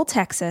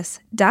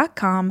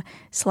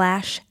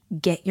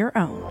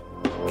traveltexas.com/getyourown.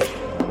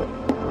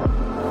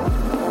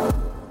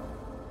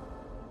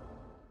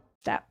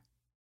 Step.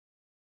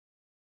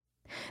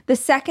 The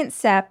second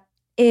step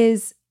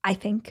is, I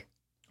think,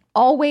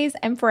 always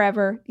and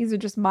forever. These are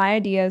just my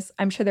ideas.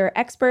 I'm sure there are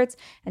experts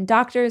and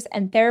doctors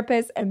and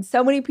therapists and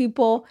so many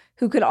people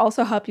who could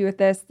also help you with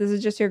this. This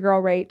is just your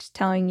girl Rach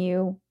telling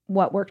you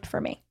what worked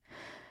for me.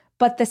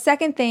 But the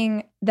second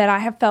thing that I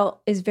have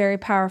felt is very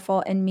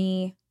powerful in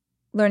me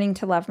learning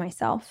to love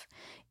myself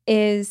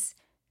is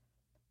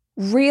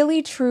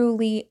really,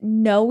 truly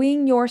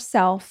knowing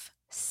yourself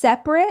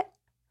separate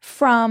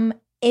from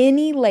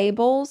any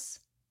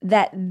labels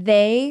that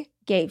they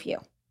gave you.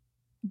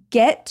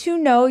 Get to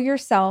know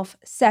yourself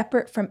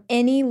separate from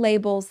any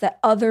labels that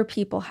other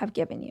people have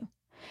given you.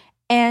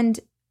 And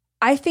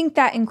I think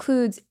that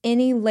includes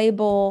any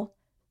label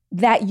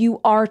that you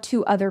are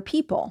to other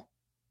people.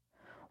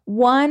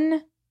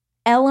 One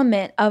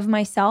element of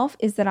myself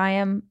is that I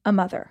am a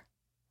mother.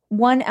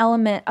 One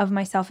element of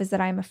myself is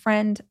that I'm a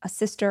friend, a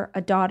sister,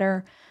 a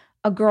daughter,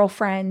 a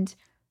girlfriend.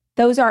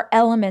 Those are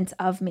elements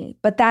of me,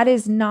 but that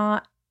is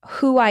not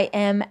who I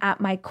am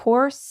at my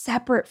core,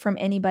 separate from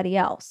anybody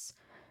else.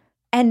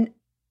 And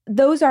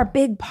those are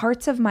big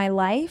parts of my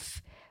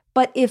life.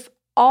 But if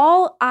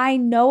all I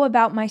know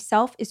about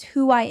myself is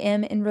who I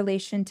am in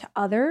relation to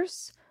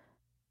others,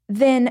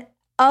 then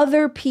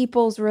other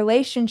people's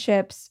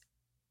relationships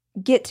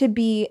get to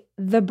be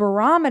the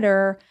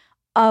barometer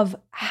of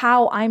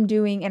how I'm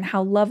doing and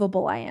how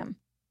lovable I am.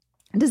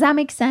 Does that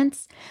make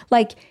sense?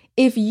 Like,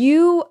 if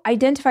you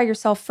identify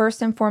yourself first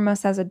and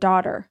foremost as a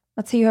daughter,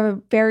 let's say you have a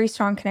very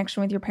strong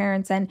connection with your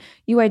parents and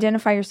you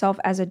identify yourself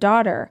as a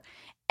daughter,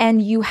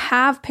 and you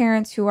have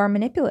parents who are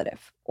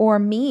manipulative or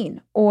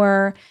mean,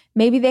 or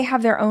maybe they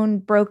have their own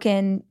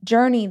broken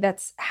journey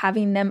that's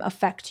having them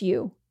affect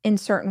you in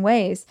certain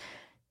ways,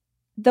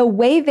 the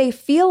way they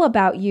feel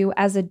about you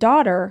as a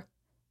daughter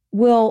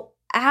will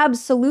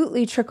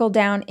absolutely trickle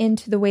down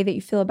into the way that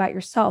you feel about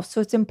yourself. So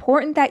it's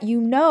important that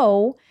you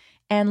know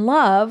and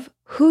love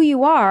who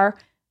you are,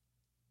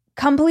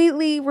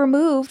 completely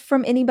removed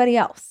from anybody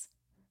else.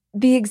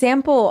 The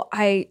example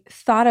I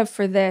thought of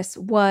for this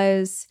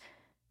was,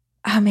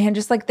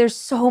 just like there's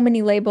so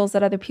many labels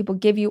that other people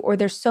give you, or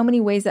there's so many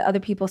ways that other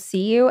people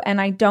see you.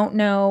 And I don't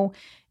know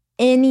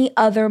any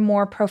other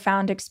more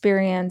profound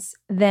experience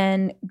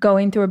than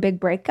going through a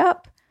big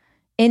breakup.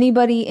 Any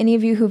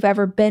of you who've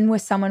ever been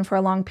with someone for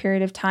a long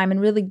period of time and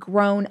really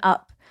grown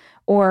up,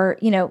 or,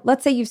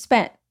 let's say you've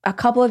spent a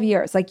couple of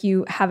years, like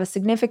you have a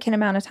significant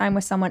amount of time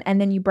with someone and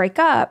then you break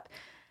up,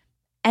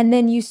 and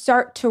then you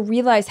start to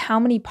realize how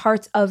many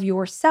parts of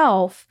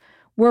yourself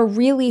were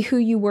really who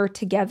you were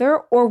together,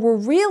 or were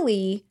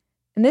really,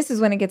 and this is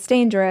when it gets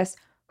dangerous,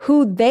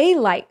 who they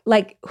like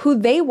who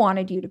they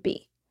wanted you to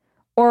be,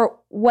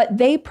 or what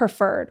they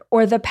preferred,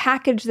 or the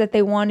package that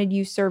they wanted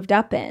you served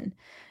up in.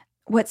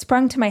 What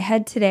sprung to my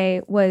head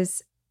today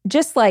was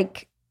just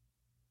like,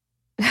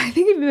 I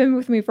think if you've been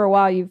with me for a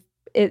while,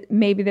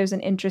 maybe there's an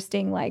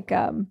interesting,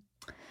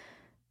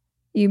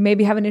 you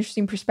maybe have an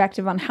interesting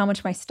perspective on how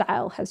much my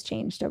style has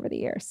changed over the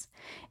years,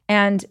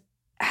 and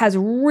has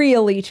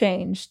really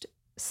changed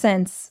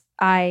since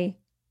I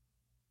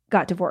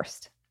got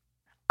divorced.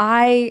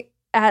 I,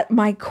 at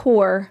my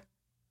core,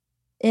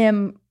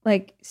 am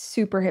like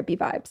super hippie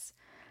vibes.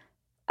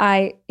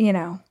 I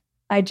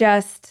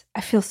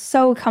feel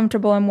so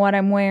comfortable in what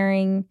I'm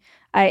wearing.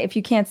 If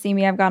you can't see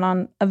me, I've got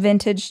on a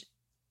vintage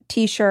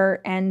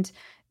t-shirt and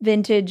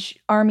vintage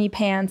army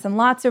pants and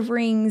lots of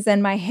rings,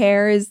 and my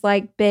hair is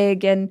like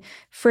big and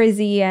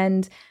frizzy,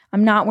 and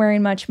I'm not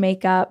wearing much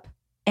makeup.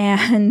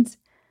 And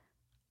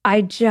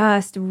I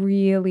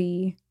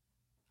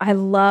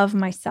love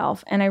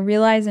myself. And I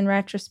realize in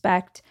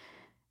retrospect,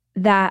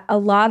 that a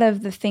lot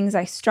of the things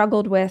I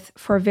struggled with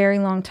for a very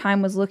long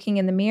time was looking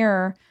in the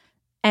mirror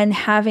and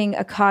having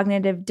a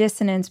cognitive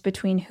dissonance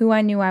between who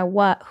I knew I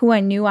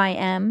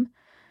am,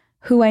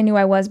 who I knew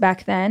I was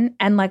back then,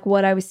 and like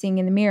what I was seeing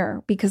in the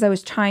mirror, because I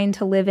was trying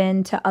to live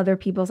into other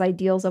people's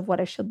ideals of what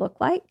I should look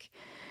like.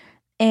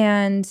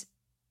 And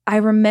I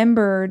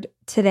remembered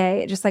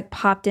today, it just like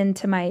popped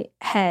into my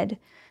head.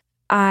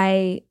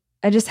 I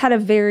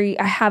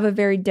have a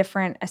very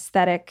different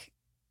aesthetic,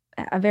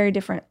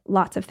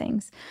 lots of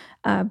things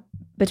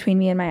between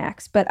me and my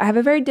ex, but I have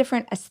a very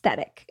different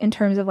aesthetic in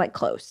terms of like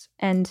clothes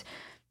and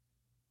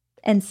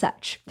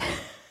such.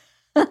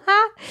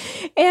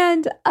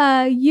 And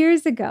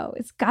years ago,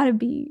 it's gotta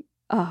be,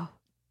 I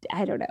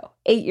don't know,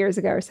 8 years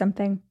ago or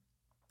something.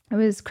 It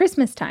was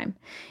Christmas time,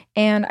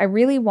 and I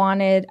really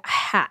wanted a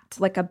hat,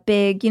 like a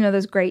big,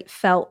 those great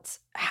felt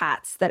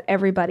hats that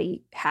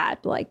everybody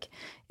had. Like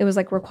it was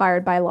like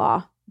required by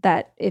law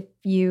that if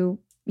you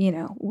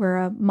were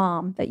a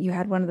mom, that you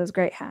had one of those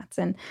great hats.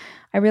 And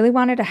I really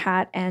wanted a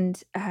hat,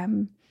 and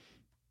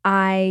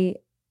I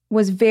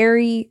was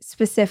very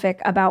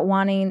specific about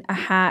wanting a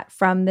hat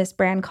from this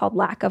brand called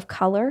Lack of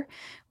Color,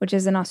 which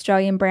is an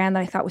Australian brand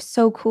that I thought was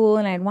so cool,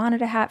 and I had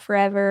wanted a hat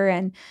forever.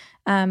 And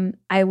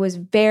I was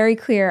very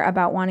clear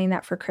about wanting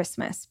that for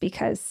Christmas,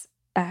 because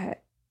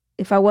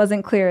if I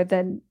wasn't clear,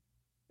 then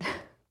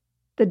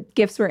the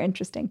gifts were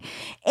interesting.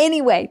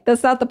 Anyway,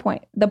 that's not the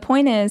point. The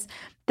point is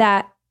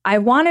that I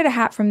wanted a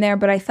hat from there,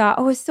 but I thought,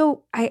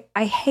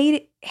 I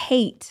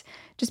hate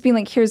just being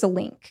like, here's a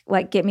link,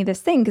 like get me this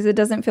thing, because it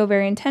doesn't feel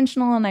very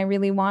intentional. And I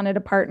really wanted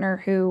a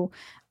partner who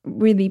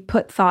really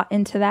put thought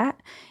into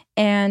that.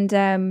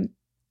 And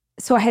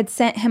so I had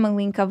sent him a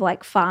link of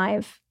like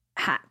 5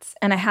 hats,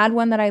 and I had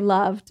one that I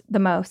loved the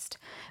most,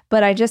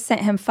 but I just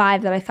sent him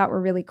 5 that I thought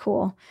were really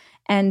cool.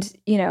 And,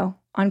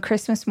 on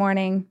Christmas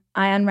morning,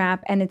 I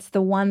unwrap, and it's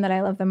the one that I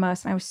love the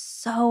most. And I was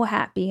so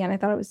happy, and I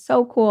thought it was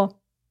so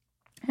cool.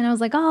 And I was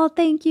like, oh,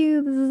 thank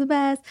you. This is the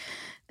best.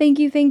 Thank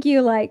you. Thank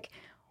you. Like,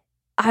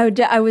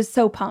 I was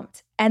so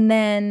pumped. And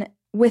then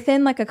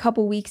within like a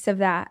couple weeks of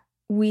that,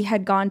 we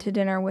had gone to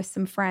dinner with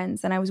some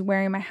friends, and I was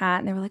wearing my hat,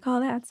 and they were like, oh,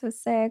 that's so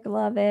sick. I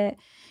love it.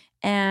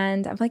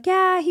 And I'm like,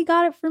 yeah, he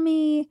got it for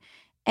me.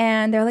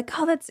 And they're like,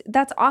 oh,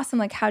 that's awesome.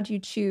 Like, how'd you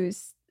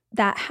choose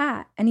that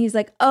hat? And he's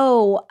like,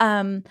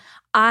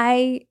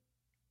 I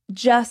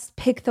just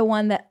picked the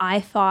one that I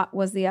thought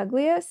was the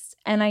ugliest,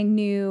 and I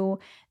knew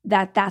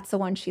that that's the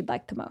one she'd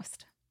like the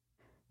most.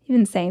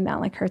 Even saying that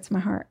like hurts my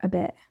heart a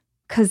bit,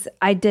 because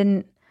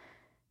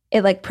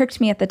it like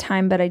pricked me at the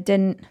time, but I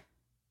didn't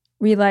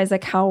realize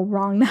like how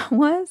wrong that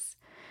was.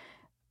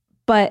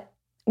 But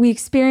we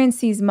experience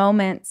these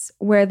moments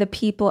where the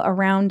people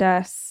around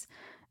us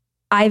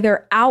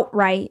either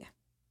outright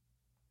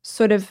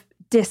sort of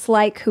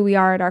dislike who we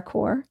are at our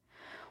core,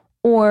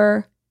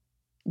 or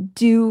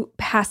do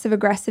passive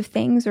aggressive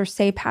things or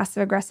say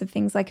passive aggressive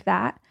things like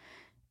that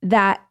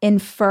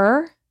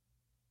infer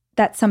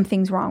that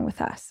something's wrong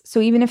with us.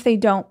 So even if they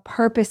don't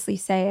purposely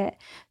say it,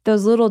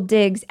 those little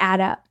digs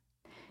add up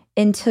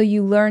until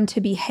you learn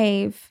to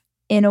behave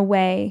in a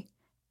way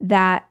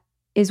that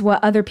is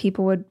what other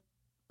people would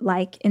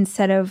like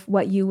instead of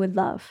what you would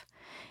love.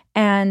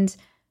 And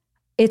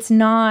it's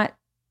not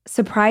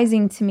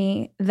surprising to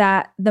me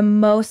that the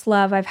most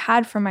love I've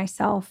had for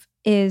myself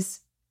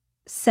is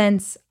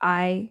since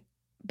I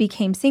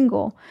became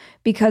single,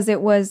 because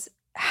it was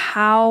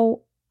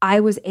how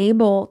I was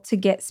able to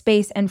get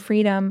space and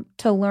freedom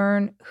to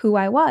learn who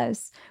I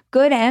was,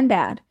 good and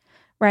bad,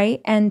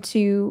 right? And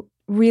to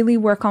really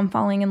work on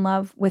falling in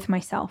love with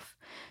myself.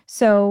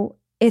 So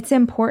it's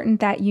important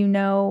that you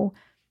know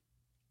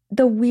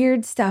the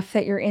weird stuff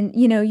that you're in,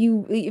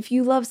 if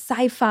you love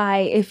sci-fi,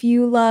 if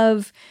you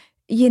love,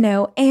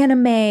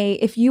 anime,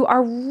 if you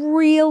are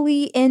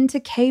really into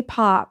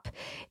K-pop,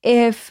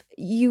 if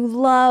you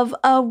love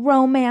a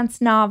romance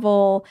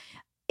novel,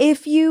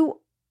 if you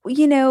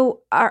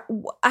are,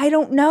 I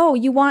don't know,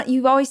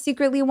 you've always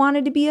secretly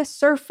wanted to be a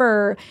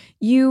surfer,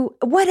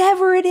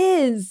 whatever it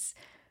is,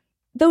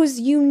 those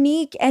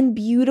unique and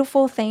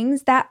beautiful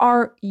things that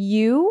are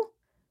you.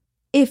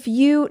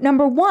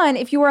 Number one,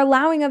 if you are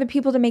allowing other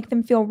people to make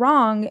them feel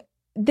wrong,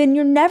 then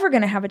you're never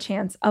going to have a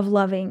chance of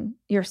loving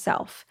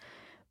yourself.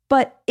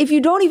 But if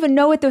you don't even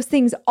know what those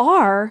things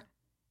are,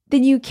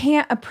 then you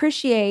can't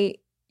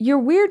appreciate your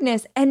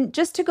weirdness. And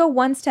just to go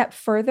one step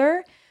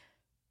further,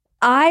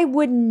 I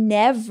would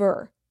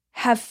never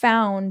have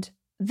found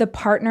the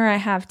partner I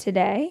have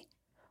today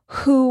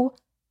who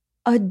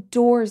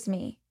adores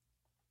me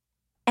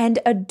and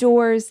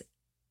adores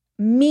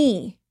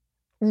me,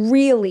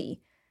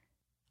 really,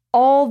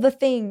 all the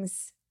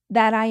things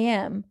that I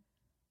am,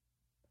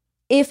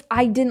 if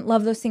I didn't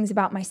love those things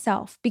about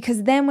myself.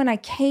 Because then when I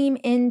came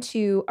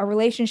into a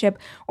relationship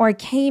or I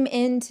came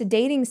into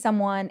dating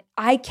someone,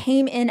 I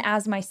came in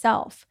as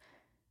myself.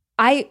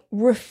 I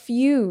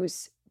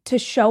refuse to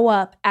show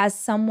up as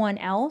someone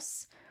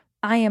else.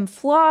 I am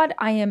flawed.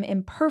 I am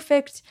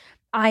imperfect.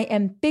 I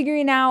am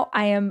figuring out.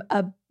 I am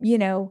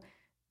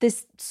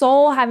this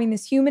soul having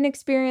this human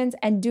experience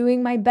and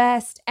doing my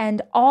best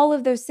and all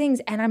of those things.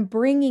 And I'm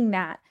bringing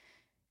that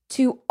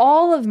to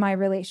all of my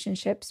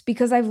relationships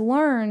because I've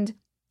learned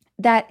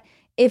that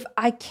if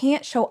I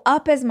can't show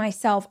up as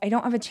myself, I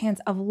don't have a chance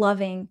of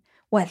loving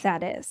what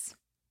that is.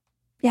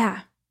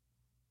 Yeah.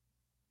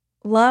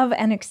 Love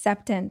and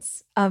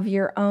acceptance of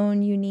your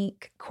own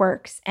unique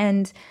quirks.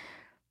 And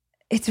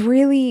it's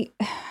really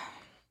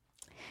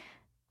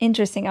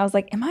interesting. I was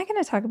like, am I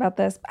going to talk about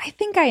this? I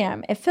think I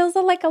am. It feels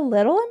like a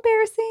little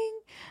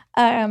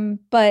embarrassing.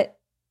 But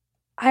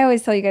I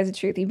always tell you guys the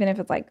truth, even if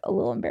it's like a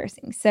little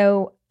embarrassing.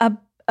 So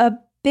a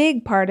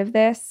big part of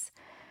this,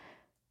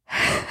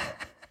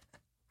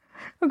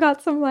 I've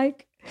got some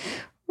like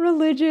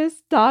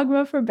religious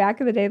dogma from back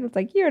in the day that's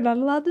like, you're not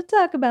allowed to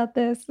talk about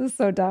this. This is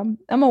so dumb.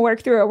 I'm going to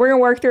work through it. We're going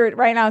to work through it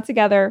right now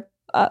together,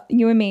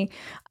 you and me.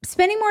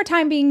 Spending more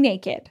time being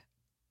naked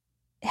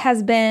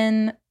has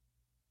been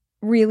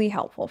really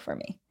helpful for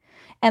me.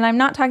 And I'm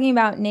not talking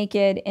about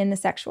naked in the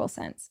sexual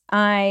sense.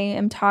 I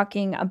am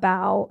talking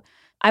about,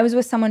 I was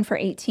with someone for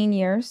 18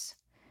 years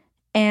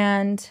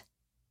and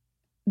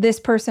this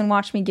person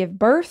watched me give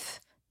birth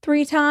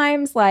 3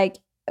 times, like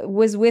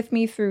was with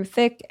me through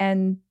thick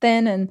and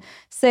thin and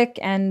sick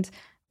and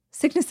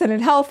sickness and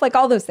in health, like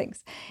all those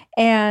things.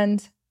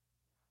 And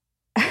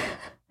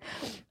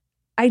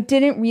I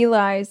didn't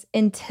realize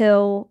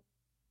until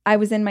I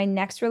was in my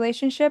next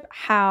relationship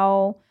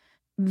how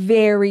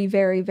very,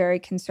 very, very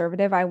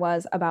conservative I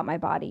was about my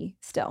body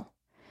still.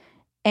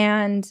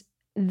 And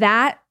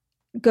that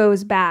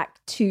goes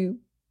back to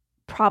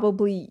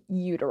probably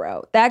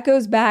utero. That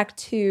goes back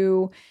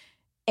to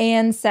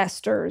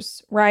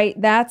ancestors, right?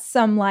 That's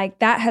some like,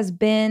 that has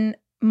been,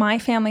 my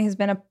family has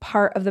been a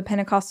part of the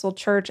Pentecostal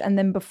church. And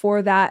then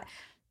before that,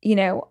 you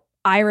know,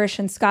 Irish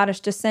and Scottish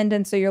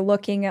descendants. So you're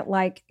looking at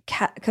like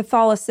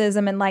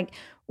Catholicism and like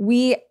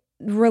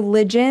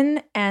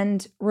religion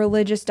and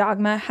religious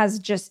dogma has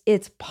just,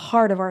 it's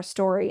part of our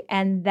story.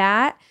 And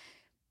that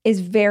is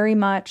very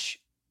much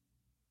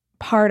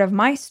part of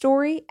my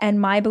story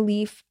and my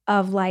belief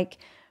of like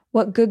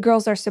what good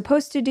girls are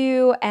supposed to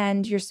do.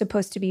 And you're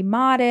supposed to be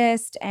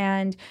modest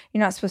and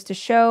you're not supposed to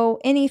show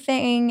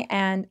anything.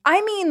 And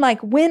I mean,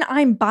 like when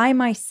I'm by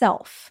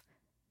myself,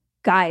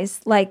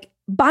 guys, like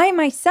by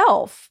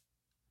myself,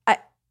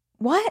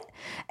 what?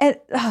 And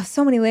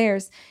so many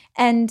layers.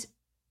 And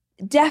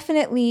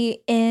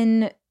definitely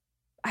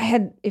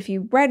if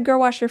you read Girl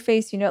Wash Your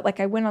Face, you know, like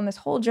I went on this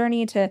whole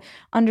journey to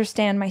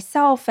understand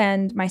myself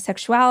and my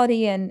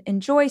sexuality and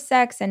enjoy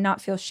sex and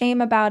not feel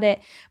shame about it.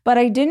 But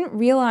I didn't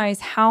realize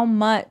how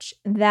much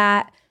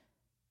that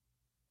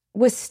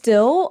was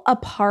still a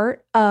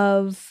part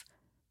of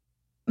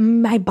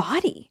my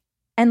body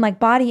and like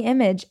body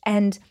image.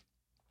 And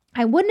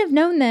I wouldn't have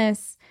known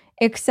this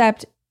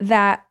except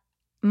that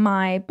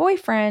my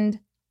boyfriend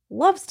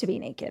loves to be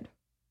naked.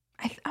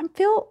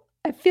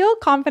 I feel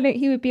confident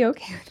he would be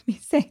okay with me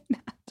saying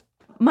that.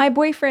 My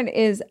boyfriend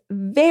is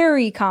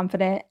very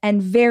confident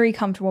and very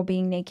comfortable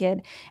being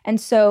naked.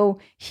 And so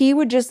he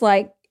would just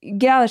like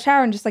get out of the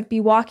shower and just like be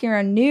walking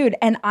around nude.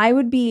 And I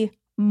would be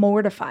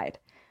mortified.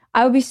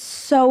 I would be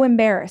so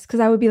embarrassed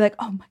because I would be like,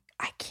 oh my,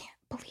 I can't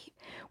believe,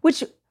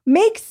 which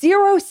makes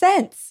zero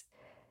sense.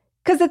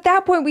 Because at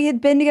that point we had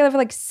been together for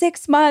like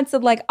 6 months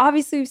and like,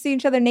 obviously we've seen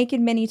each other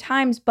naked many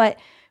times, but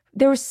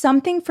there was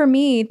something for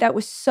me that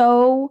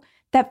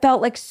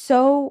felt like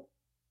so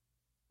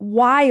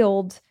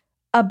wild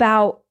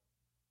about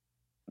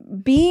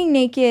being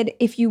naked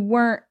if you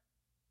weren't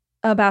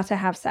about to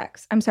have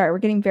sex. I'm sorry, we're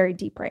getting very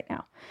deep right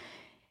now.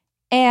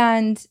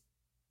 And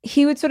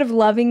he would sort of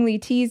lovingly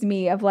tease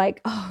me of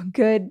like, oh,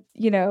 good,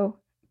 you know,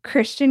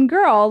 Christian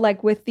girl,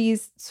 like with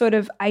these sort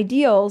of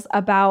ideals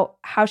about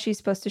how she's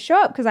supposed to show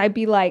up. Because I'd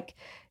be like,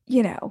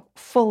 you know,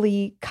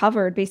 fully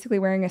covered, basically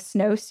wearing a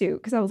snowsuit.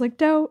 Because I was like,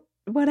 don't,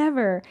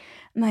 whatever.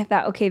 And I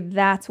thought, okay,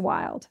 that's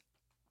wild.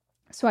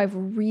 So I've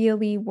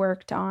really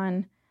worked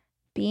on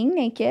being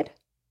naked.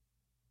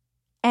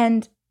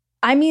 And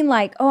I mean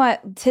like,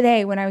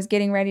 today when I was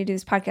getting ready to do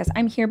this podcast,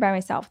 I'm here by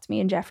myself. It's me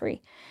and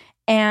Jeffrey.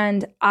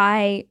 And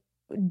I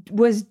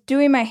was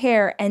doing my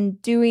hair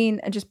and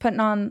just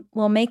putting on a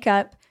little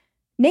makeup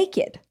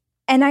naked.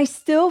 And I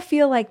still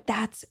feel like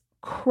that's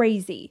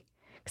crazy.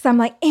 Because I'm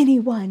like,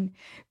 anyone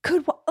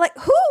could, like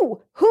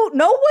who,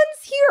 no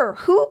one's here.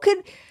 Who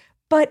could,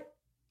 but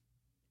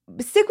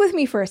stick with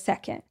me for a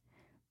second.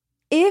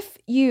 If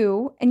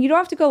you, and you don't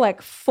have to go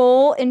like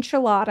full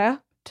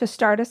enchilada to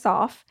start us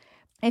off,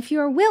 if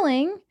you're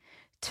willing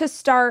to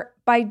start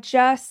by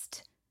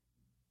just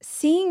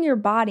seeing your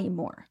body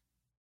more.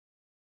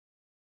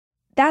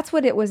 That's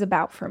what it was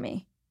about for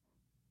me,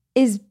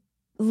 is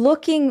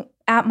looking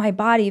at my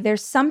body.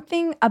 There's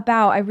something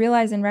about, I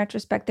realize in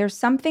retrospect, there's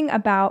something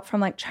about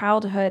from like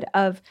childhood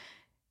of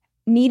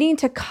needing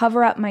to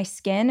cover up my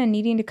skin and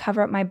needing to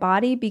cover up my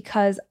body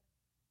because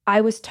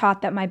I was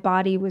taught that my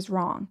body was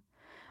wrong.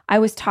 I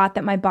was taught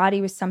that my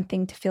body was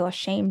something to feel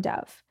ashamed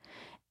of.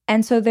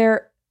 And so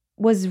there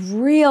was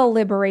real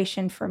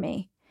liberation for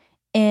me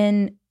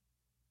in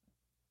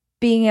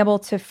being able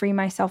to free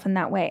myself in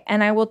that way.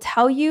 And I will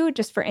tell you,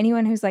 just for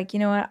anyone who's like, you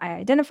know what, I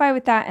identify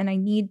with that and I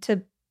need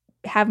to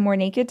have more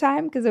naked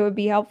time because it would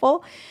be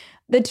helpful.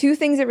 The two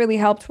things that really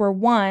helped were,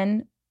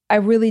 one, I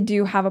really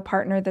do have a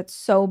partner that's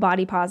so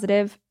body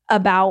positive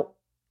about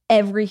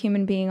every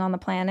human being on the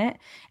planet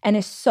and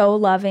is so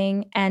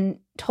loving and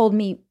tells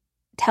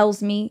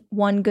me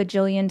 1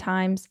 gajillion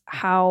times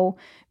how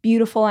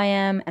beautiful I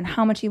am and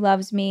how much he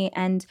loves me.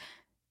 And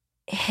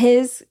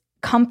his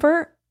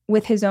comfort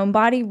with his own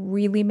body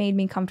really made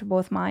me comfortable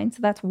with mine. So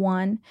that's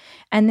one.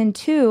 And then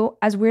two,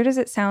 as weird as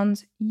it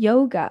sounds,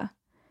 yoga.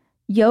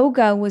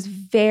 Yoga was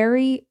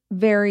very,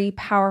 very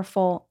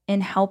powerful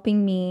in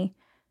helping me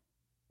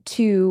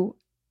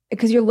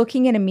because you're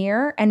looking in a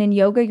mirror, and in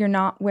yoga, you're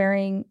not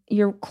wearing,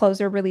 your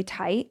clothes are really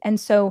tight. And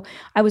so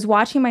I was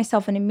watching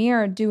myself in a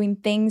mirror doing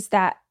things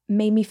that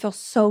made me feel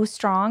so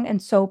strong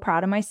and so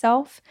proud of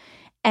myself.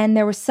 And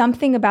there was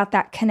something about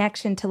that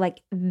connection to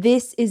like,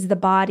 this is the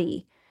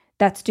body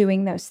that's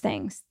doing those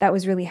things. That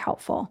was really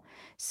helpful.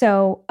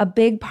 So a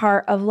big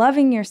part of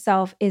loving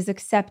yourself is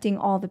accepting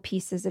all the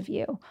pieces of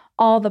you,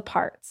 all the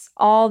parts,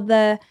 all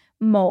the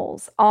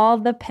moles, all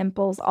the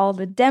pimples, all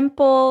the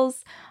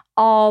dimples,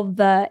 all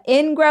the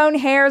ingrown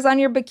hairs on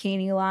your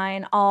bikini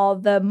line, all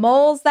the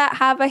moles that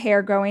have a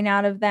hair growing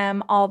out of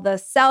them, all the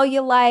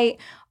cellulite,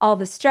 all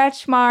the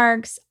stretch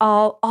marks,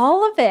 all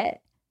of it,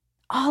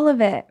 all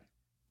of it.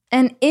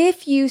 And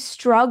if you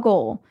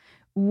struggle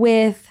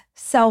with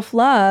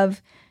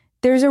self-love,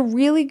 there's a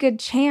really good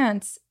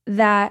chance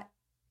that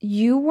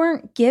you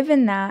weren't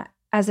given that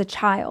as a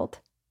child,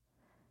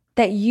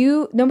 that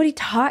nobody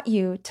taught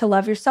you to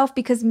love yourself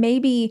because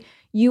maybe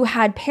you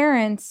had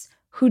parents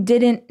who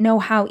didn't know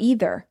how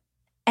either.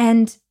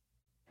 And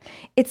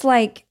it's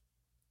like,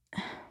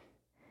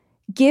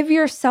 give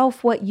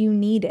yourself what you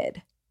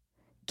needed.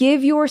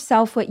 Give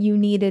yourself what you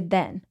needed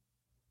then.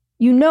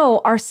 You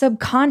know, our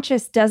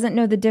subconscious doesn't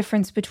know the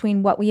difference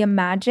between what we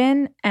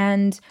imagine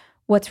and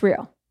what's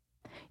real.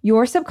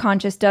 Your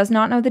subconscious does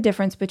not know the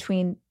difference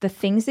between the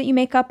things that you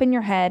make up in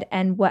your head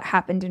and what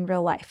happened in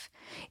real life.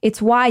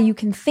 It's why you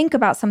can think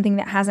about something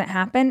that hasn't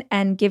happened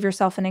and give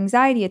yourself an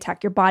anxiety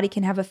attack. Your body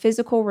can have a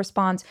physical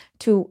response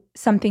to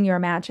something you're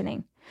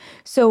imagining.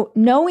 So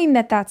knowing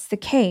that that's the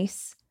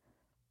case,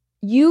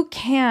 you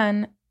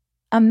can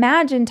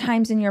imagine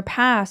times in your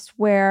past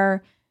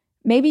where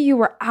maybe you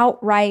were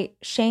outright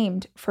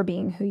shamed for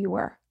being who you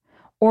were,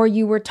 or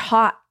you were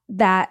taught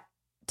that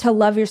to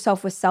love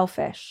yourself was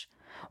selfish,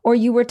 or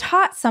you were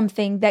taught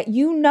something that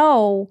you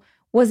know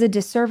was a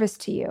disservice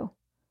to you.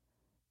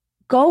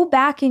 Go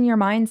back in your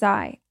mind's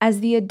eye as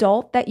the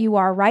adult that you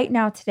are right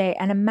now today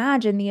and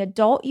imagine the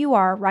adult you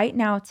are right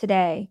now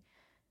today.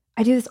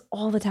 I do this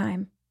all the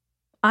time.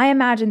 I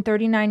imagine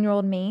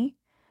 39-year-old me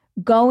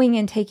going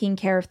and taking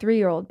care of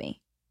 3-year-old me.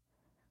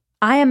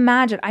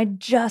 I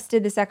just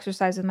did this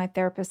exercise with my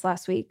therapist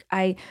last week.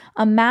 I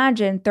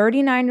imagine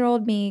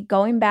 39-year-old me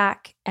going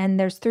back and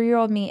there's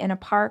 3-year-old me in a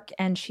park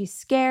and she's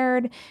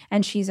scared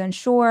and she's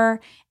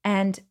unsure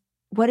and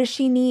what does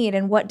she need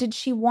and what did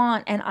she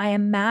want? And I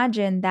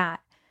imagine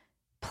that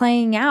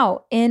playing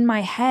out in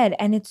my head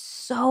and it's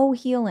so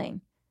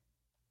healing.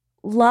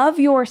 Love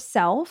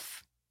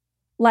yourself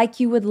like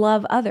you would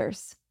love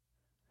others.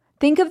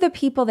 Think of the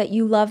people that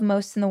you love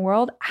most in the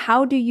world.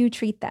 How do you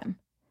treat them?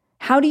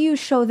 How do you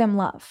show them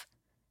love?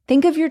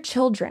 Think of your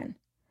children.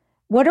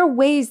 What are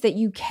ways that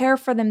you care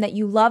for them, that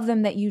you love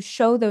them, that you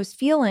show those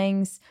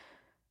feelings?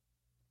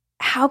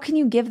 How can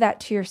you give that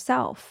to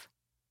yourself?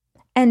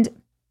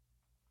 And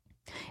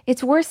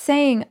it's worth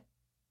saying,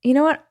 you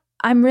know what?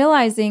 I'm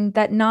realizing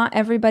that not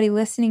everybody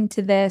listening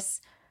to this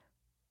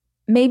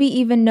maybe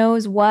even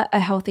knows what a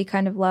healthy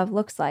kind of love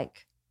looks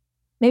like.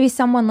 Maybe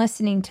someone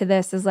listening to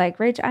this is like,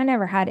 Rach, I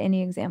never had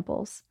any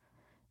examples.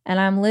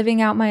 And I'm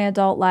living out my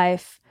adult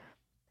life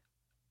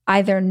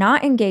either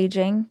not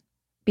engaging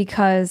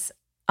because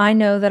I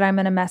know that I'm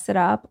going to mess it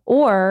up,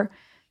 or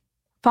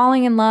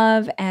falling in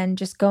love and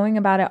just going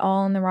about it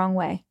all in the wrong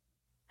way.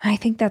 I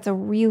think that's a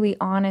really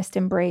honest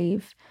and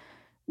brave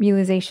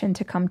realization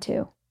to come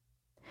to.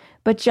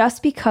 But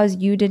just because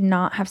you did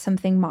not have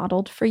something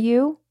modeled for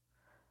you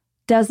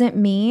doesn't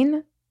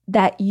mean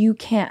that you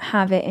can't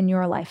have it in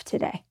your life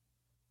today.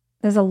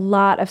 There's a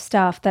lot of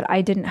stuff that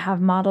I didn't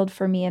have modeled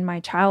for me in my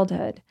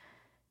childhood.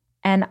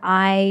 And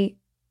I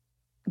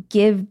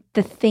give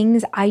the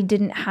things I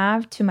didn't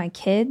have to my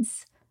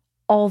kids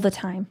all the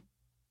time.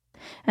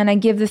 And I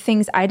give the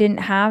things I didn't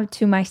have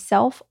to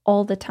myself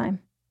all the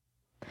time.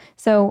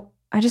 So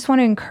I just want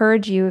to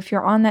encourage you, if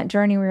you're on that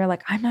journey where you're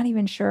like, I'm not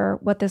even sure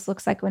what this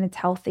looks like when it's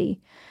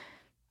healthy,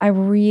 I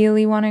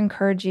really want to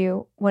encourage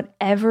you,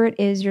 whatever it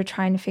is you're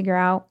trying to figure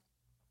out,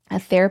 a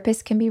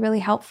therapist can be really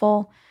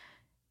helpful.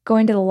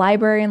 Going to the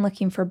library and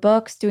looking for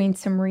books, doing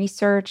some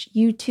research,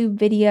 YouTube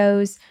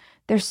videos.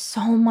 There's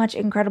so much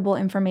incredible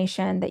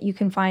information that you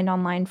can find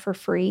online for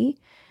free.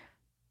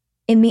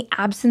 In the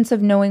absence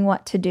of knowing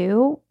what to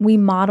do, we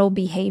model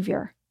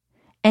behavior.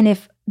 And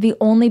if the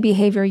only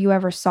behavior you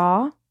ever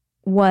saw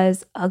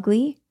was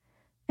ugly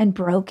and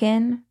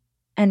broken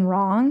and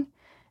wrong,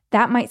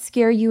 That might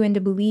scare you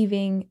into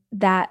believing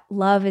that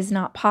love is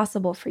not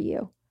possible for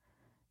you.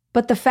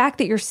 But the fact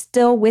that you're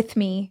still with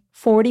me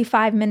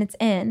 45 minutes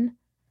in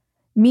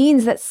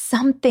means that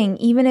something,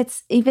 even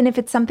if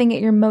it's something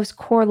at your most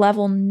core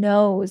level,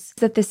 knows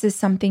that this is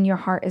something your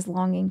heart is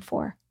longing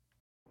for.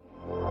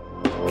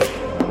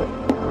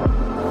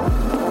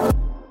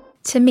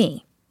 To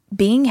me,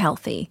 being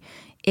healthy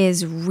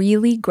is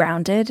really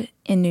grounded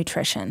in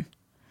nutrition.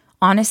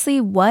 Honestly,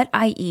 what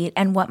I eat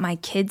and what my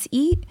kids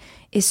eat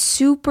is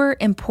super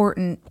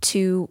important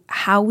to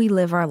how we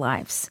live our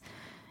lives.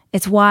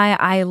 It's why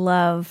I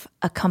love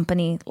a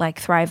company like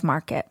Thrive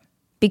Market,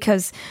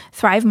 because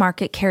Thrive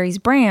Market carries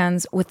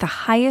brands with the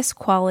highest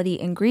quality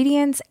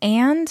ingredients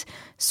and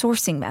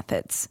sourcing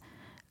methods.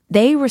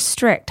 They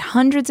restrict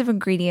hundreds of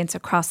ingredients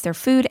across their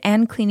food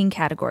and cleaning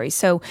categories.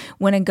 So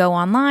when I go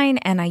online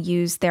and I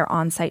use their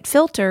on-site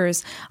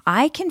filters,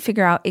 I can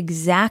figure out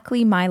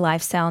exactly my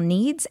lifestyle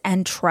needs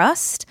and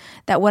trust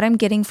that what I'm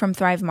getting from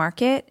Thrive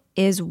Market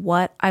is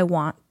what I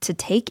want to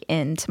take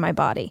into my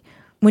body.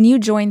 When you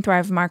join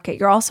Thrive Market,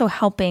 you're also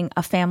helping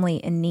a family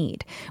in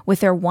need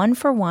with their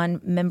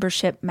 1-for-1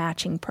 membership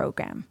matching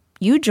program.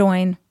 You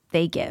join,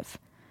 they give.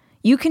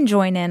 You can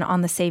join in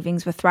on the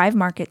savings with Thrive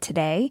Market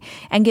today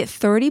and get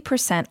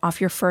 30% off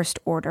your first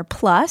order,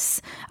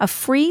 plus a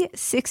free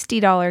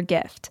 $60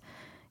 gift.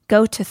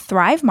 Go to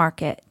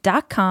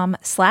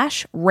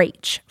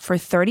thrivemarket.com/rach for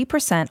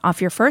 30%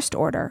 off your first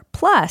order,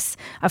 plus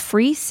a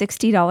free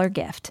 $60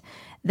 gift.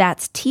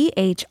 That's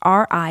THRIVE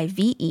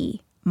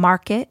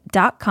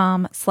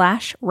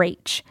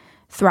market.com/rach.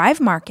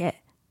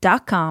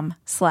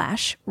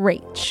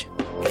 thrivemarket.com/rach.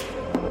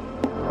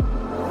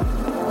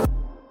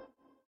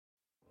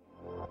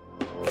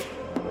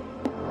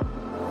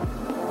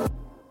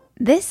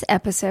 This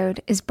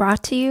episode is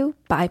brought to you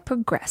by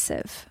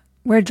Progressive,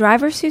 where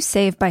drivers who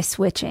save by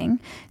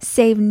switching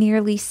save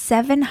nearly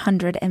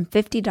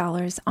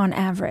 $750 on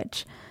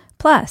average.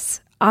 Plus,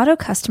 auto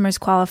customers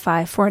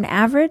qualify for an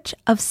average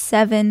of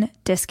 7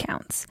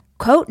 discounts.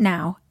 Quote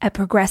now at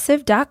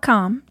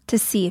progressive.com to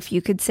see if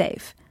you could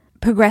save.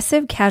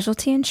 Progressive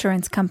Casualty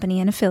Insurance Company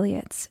and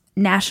Affiliates.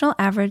 National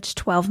average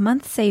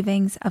 12-month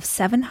savings of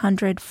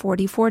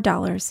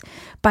 $744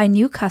 by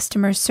new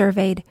customers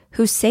surveyed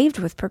who saved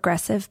with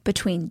Progressive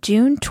between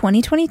June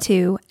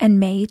 2022 and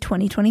May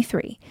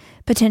 2023.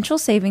 Potential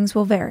savings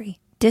will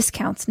vary.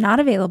 Discounts not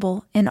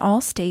available in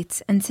all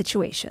states and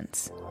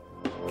situations.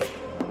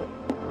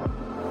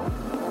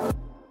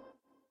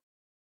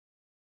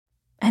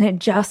 And it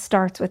just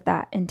starts with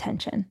that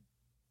intention.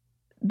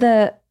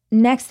 The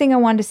next thing I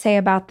wanted to say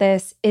about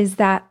this is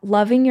that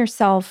loving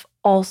yourself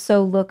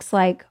also looks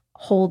like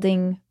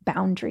holding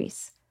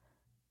boundaries.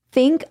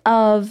 Think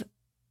of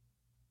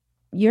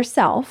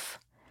yourself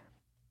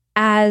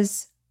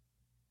as,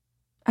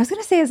 I was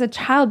going to say as a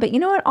child, but you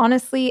know what?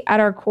 Honestly, at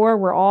our core,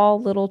 we're all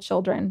little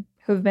children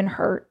who have been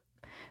hurt,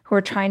 who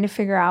are trying to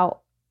figure out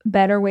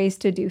better ways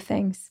to do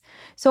things.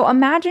 So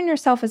imagine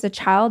yourself as a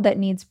child that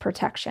needs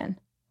protection.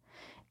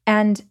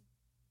 And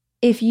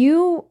if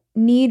you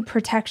need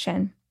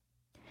protection,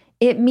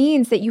 it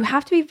means that you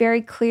have to be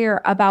very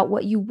clear about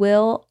what you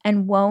will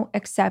and won't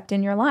accept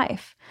in your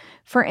life.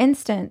 For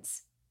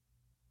instance,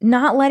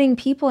 not letting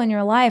people in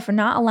your life or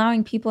not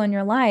allowing people in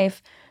your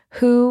life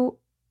who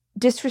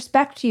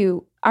disrespect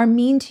you, are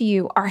mean to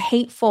you, are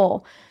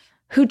hateful,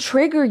 who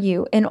trigger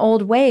you in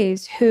old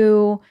ways,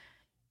 who,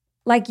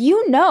 like,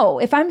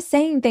 if I'm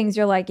saying things,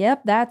 you're like,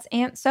 yep, that's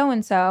Aunt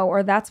so-and-so,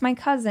 or that's my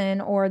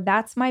cousin, or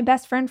that's my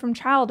best friend from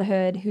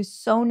childhood who's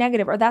so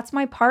negative, or that's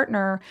my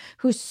partner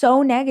who's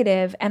so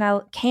negative and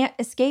I can't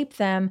escape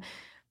them.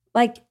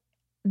 Like,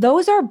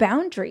 those are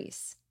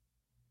boundaries.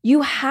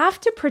 You have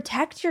to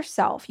protect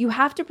yourself. You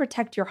have to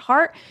protect your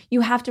heart.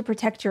 You have to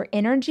protect your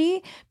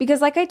energy,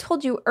 because like I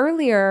told you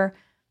earlier,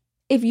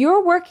 if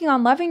you're working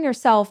on loving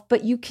yourself,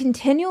 but you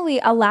continually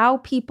allow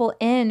people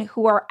in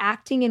who are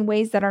acting in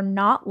ways that are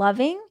not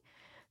loving,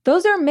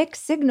 those are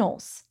mixed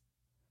signals.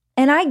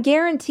 And I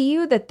guarantee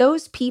you that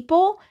those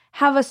people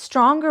have a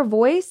stronger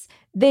voice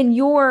than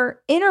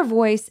your inner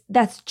voice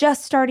that's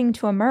just starting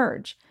to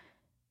emerge.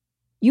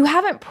 You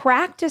haven't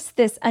practiced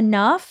this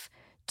enough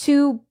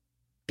to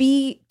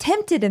be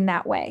tempted in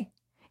that way.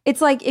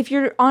 It's like if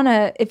you're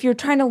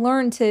trying to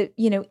learn to,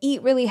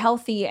 eat really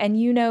healthy, and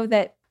you know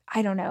that,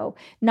 I don't know,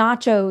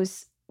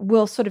 nachos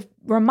will sort of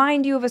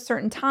remind you of a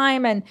certain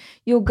time, and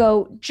you'll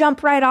go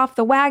jump right off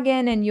the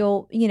wagon, and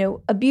you'll,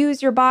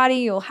 abuse your body.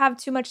 You'll have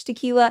too much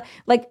tequila.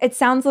 Like, it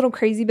sounds a little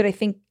crazy, but I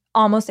think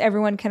almost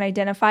everyone can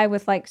identify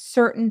with like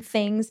certain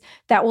things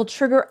that will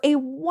trigger a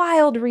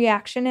wild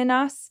reaction in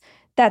us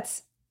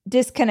that's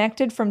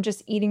disconnected from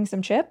just eating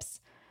some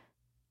chips.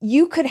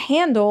 You could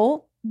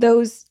handle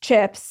those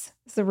chips.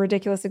 It's a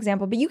ridiculous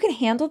example, but you can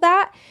handle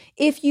that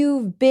if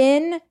you've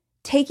been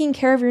taking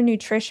care of your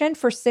nutrition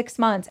for 6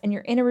 months and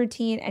you're in a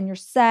routine and you're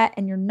set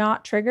and you're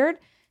not triggered.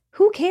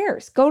 Who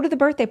cares? Go to the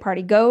birthday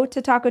party, go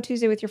to Taco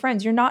Tuesday with your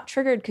friends. You're not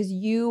triggered because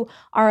you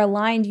are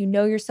aligned, you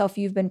know yourself,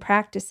 you've been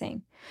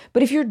practicing.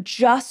 But if you're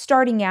just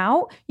starting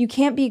out, you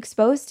can't be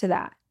exposed to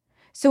that.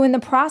 So in the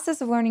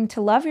process of learning to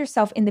love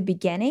yourself in the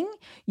beginning,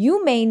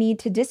 you may need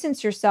to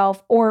distance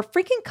yourself or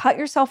freaking cut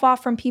yourself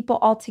off from people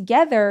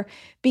altogether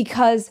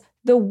because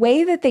the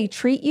way that they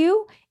treat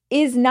you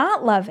is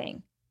not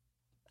loving.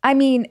 I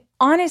mean,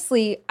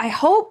 honestly, I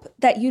hope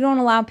that you don't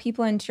allow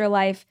people into your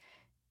life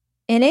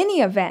in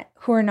any event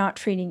who are not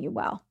treating you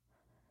well.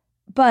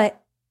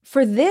 But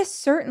for this,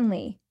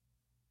 certainly,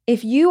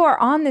 if you are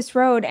on this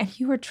road and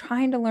you are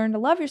trying to learn to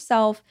love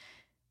yourself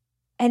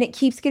and it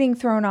keeps getting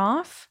thrown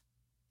off,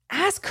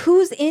 ask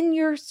who's in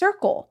your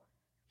circle.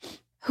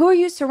 Who are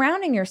you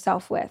surrounding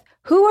yourself with?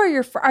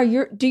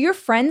 Do your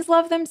friends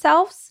love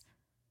themselves?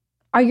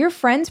 Are your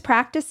friends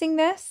practicing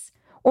this?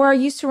 Or are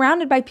you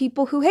surrounded by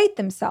people who hate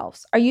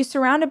themselves? Are you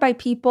surrounded by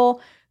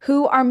people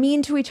who are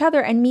mean to each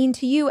other and mean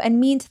to you and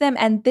mean to them?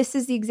 And this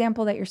is the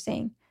example that you're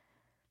seeing.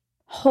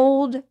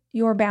 Hold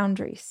your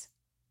boundaries.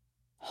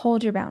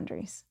 Hold your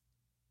boundaries.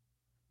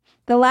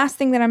 The last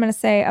thing that I'm going to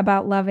say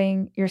about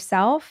loving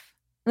yourself,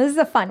 this is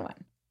a fun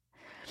one.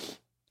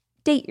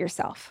 Date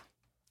yourself.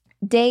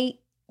 Date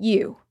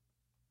you.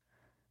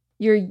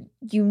 You're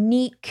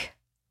unique,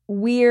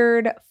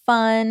 weird,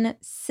 fun,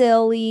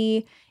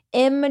 silly,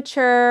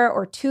 immature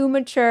or too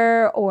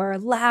mature or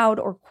loud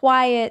or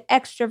quiet,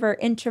 extrovert,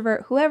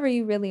 introvert, whoever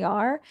you really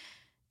are,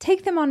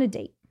 take them on a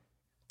date.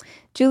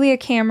 Julia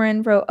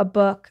Cameron wrote a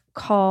book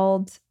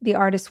called The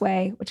Artist's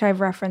Way, which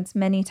I've referenced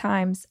many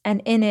times.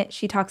 And in it,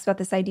 she talks about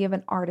this idea of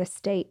an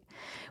artist date,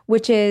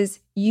 which is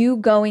you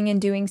going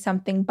and doing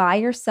something by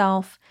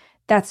yourself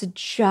that's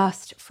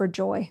just for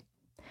joy.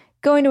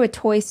 Going to a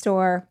toy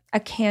store, a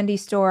candy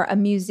store, a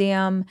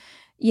museum,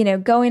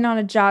 going on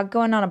a jog,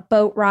 going on a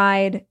boat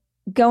ride,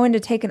 going to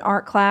take an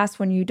art class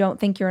when you don't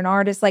think you're an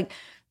artist, like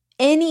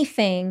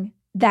anything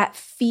that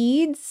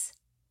feeds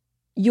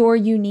your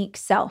unique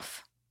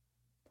self.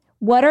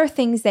 What are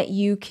things that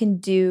you can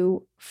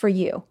do for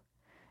you?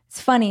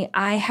 It's funny,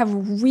 I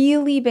have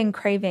really been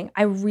craving,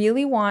 I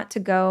really want to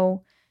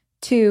go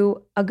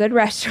to a good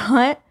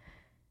restaurant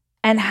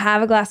and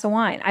have a glass of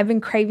wine. I've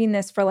been craving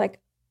this for like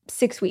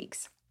 6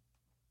 weeks.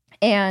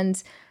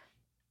 And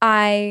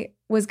I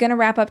was going to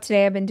wrap up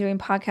today. I've been doing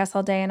podcasts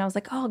all day and I was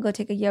like, I'll go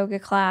take a yoga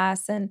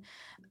class. And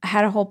I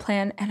had a whole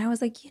plan. And I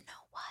was like, you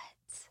know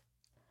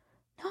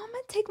what? No, I'm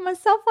going to take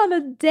myself on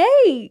a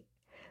date.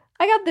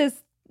 I got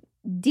this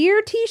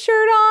deer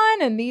t-shirt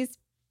on and these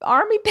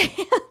army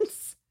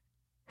pants.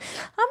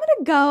 I'm going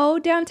to go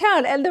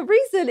downtown. And the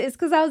reason is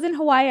because I was in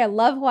Hawaii. I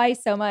love Hawaii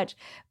so much,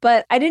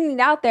 but I didn't eat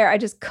out there. I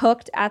just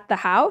cooked at the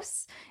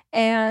house.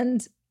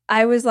 And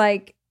I was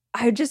like,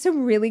 I just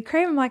am really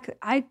craving. Like,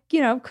 I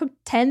cooked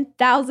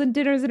 10,000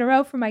 dinners in a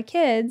row for my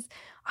kids.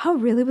 I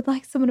really would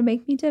like someone to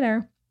make me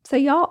dinner. So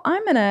y'all,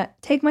 I'm going to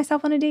take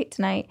myself on a date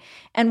tonight.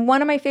 And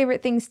one of my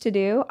favorite things to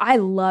do, I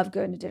love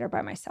going to dinner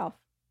by myself.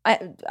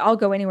 I'll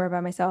go anywhere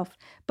by myself,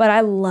 but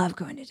I love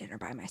going to dinner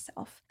by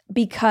myself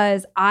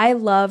because I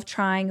love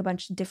trying a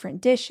bunch of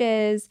different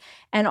dishes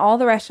and all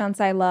the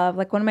restaurants I love.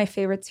 Like one of my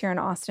favorites here in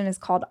Austin is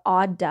called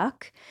Odd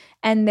Duck,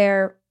 and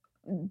they're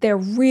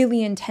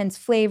really intense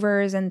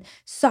flavors and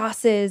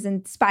sauces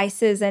and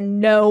spices, and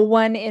no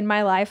one in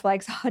my life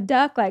likes Odd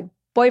Duck. Like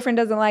boyfriend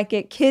doesn't like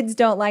it, kids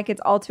don't like it,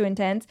 it's all too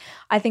intense.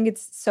 I think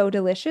it's so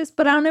delicious,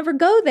 but I'll never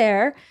go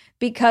there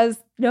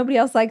because nobody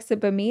else likes it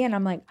but me. And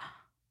I'm like,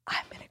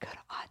 I'm going to go to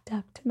Odd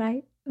Duck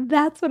tonight.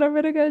 That's what I'm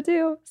going to go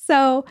do.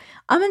 So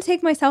I'm going to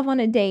take myself on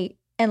a date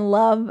and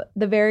love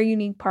the very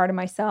unique part of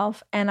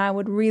myself. And I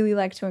would really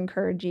like to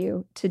encourage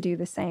you to do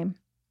the same.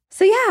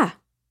 So yeah,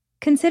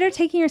 consider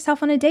taking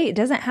yourself on a date. It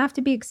doesn't have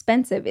to be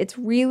expensive. It's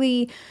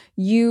really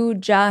you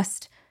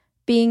just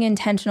being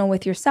intentional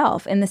with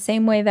yourself in the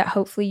same way that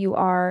hopefully you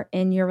are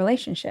in your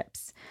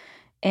relationships.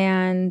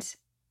 And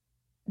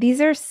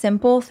these are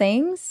simple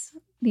things.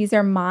 These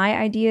are my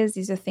ideas.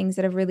 These are things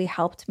that have really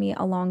helped me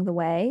along the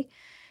way.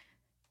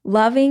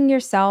 Loving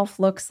yourself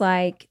looks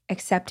like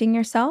accepting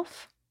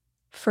yourself,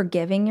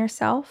 forgiving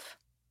yourself,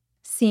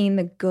 seeing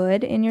the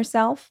good in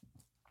yourself,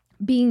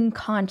 being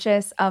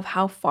conscious of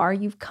how far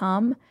you've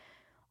come,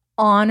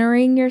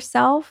 honoring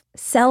yourself,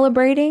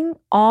 celebrating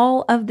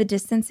all of the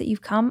distance that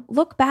you've come.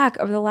 Look back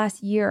over the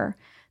last year,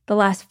 the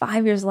last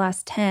 5 years, the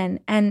last 10,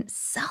 and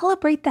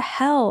celebrate the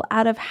hell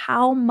out of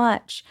how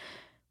much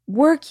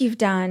work you've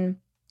done,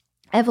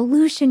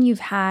 evolution you've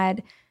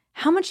had,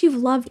 how much you've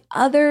loved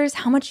others,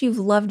 how much you've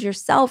loved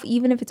yourself,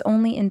 even if it's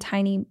only in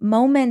tiny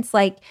moments.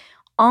 Like,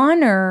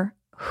 honor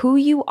who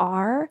you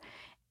are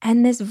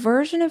and this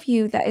version of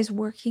you that is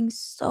working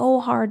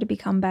so hard to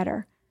become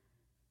better.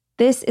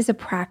 This is a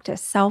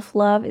practice.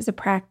 Self-love is a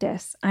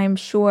practice. I'm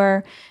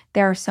sure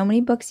there are so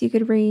many books you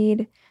could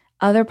read,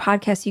 other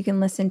podcasts you can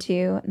listen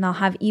to, and they'll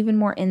have even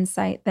more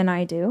insight than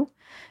I do.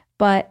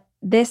 But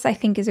this, I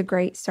think, is a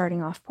great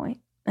starting off point.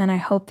 And I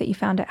hope that you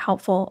found it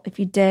helpful. If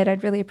you did,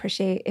 I'd really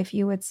appreciate if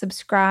you would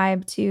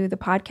subscribe to the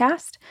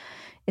podcast.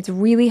 It's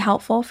really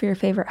helpful for your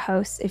favorite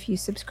hosts if you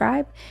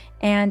subscribe.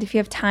 And if you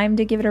have time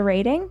to give it a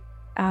rating,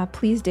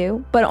 please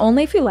do. But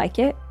only if you like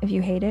it. If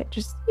you hate it,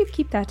 just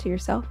keep that to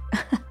yourself.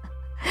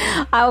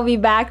 I will be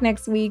back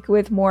next week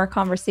with more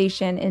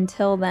conversation.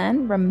 Until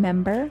then,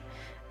 remember,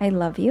 I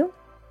love you,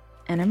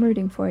 and I'm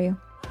rooting for you.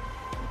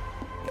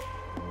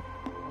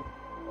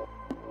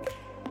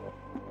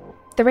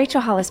 The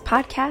Rachel Hollis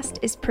Podcast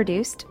is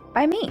produced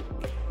by me,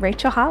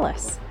 Rachel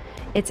Hollis.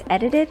 It's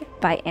edited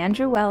by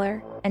Andrew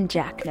Weller and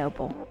Jack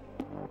Noble.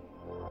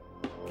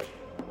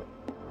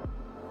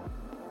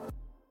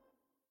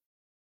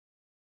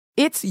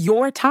 It's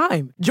your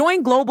time.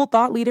 Join global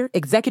thought leader,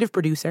 executive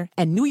producer,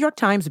 and New York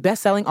Times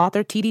bestselling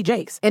author T.D.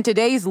 Jakes and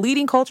today's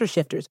leading culture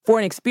shifters for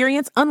an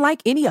experience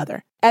unlike any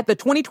other. At the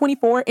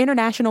 2024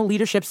 International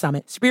Leadership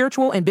Summit,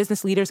 spiritual and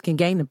business leaders can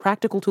gain the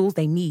practical tools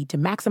they need to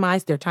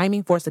maximize their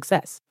timing for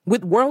success.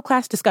 With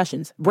world-class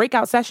discussions,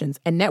 breakout sessions,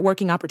 and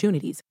networking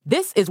opportunities,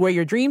 this is where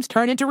your dreams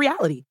turn into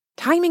reality.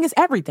 Timing is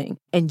everything,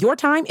 and your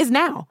time is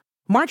now.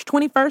 March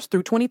 21st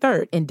through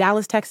 23rd in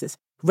Dallas, Texas.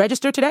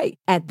 Register today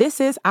at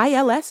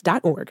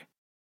thisisils.org.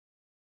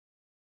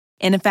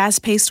 In a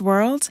fast-paced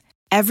world,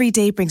 every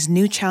day brings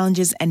new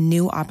challenges and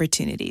new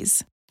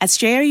opportunities. At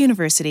Strayer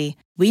University,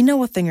 we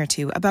know a thing or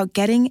two about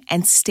getting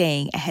and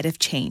staying ahead of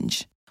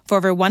change. For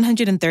over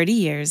 130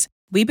 years,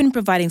 we've been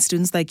providing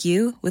students like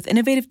you with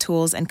innovative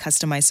tools and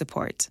customized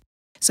support,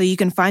 so you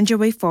can find your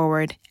way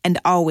forward and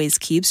always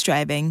keep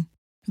striving.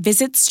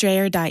 Visit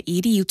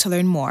strayer.edu to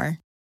learn more.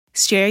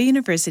 Strayer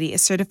University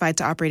is certified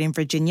to operate in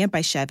Virginia by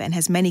Chev and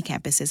has many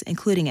campuses,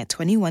 including at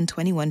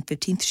 2121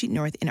 15th Street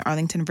North in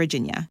Arlington,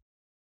 Virginia.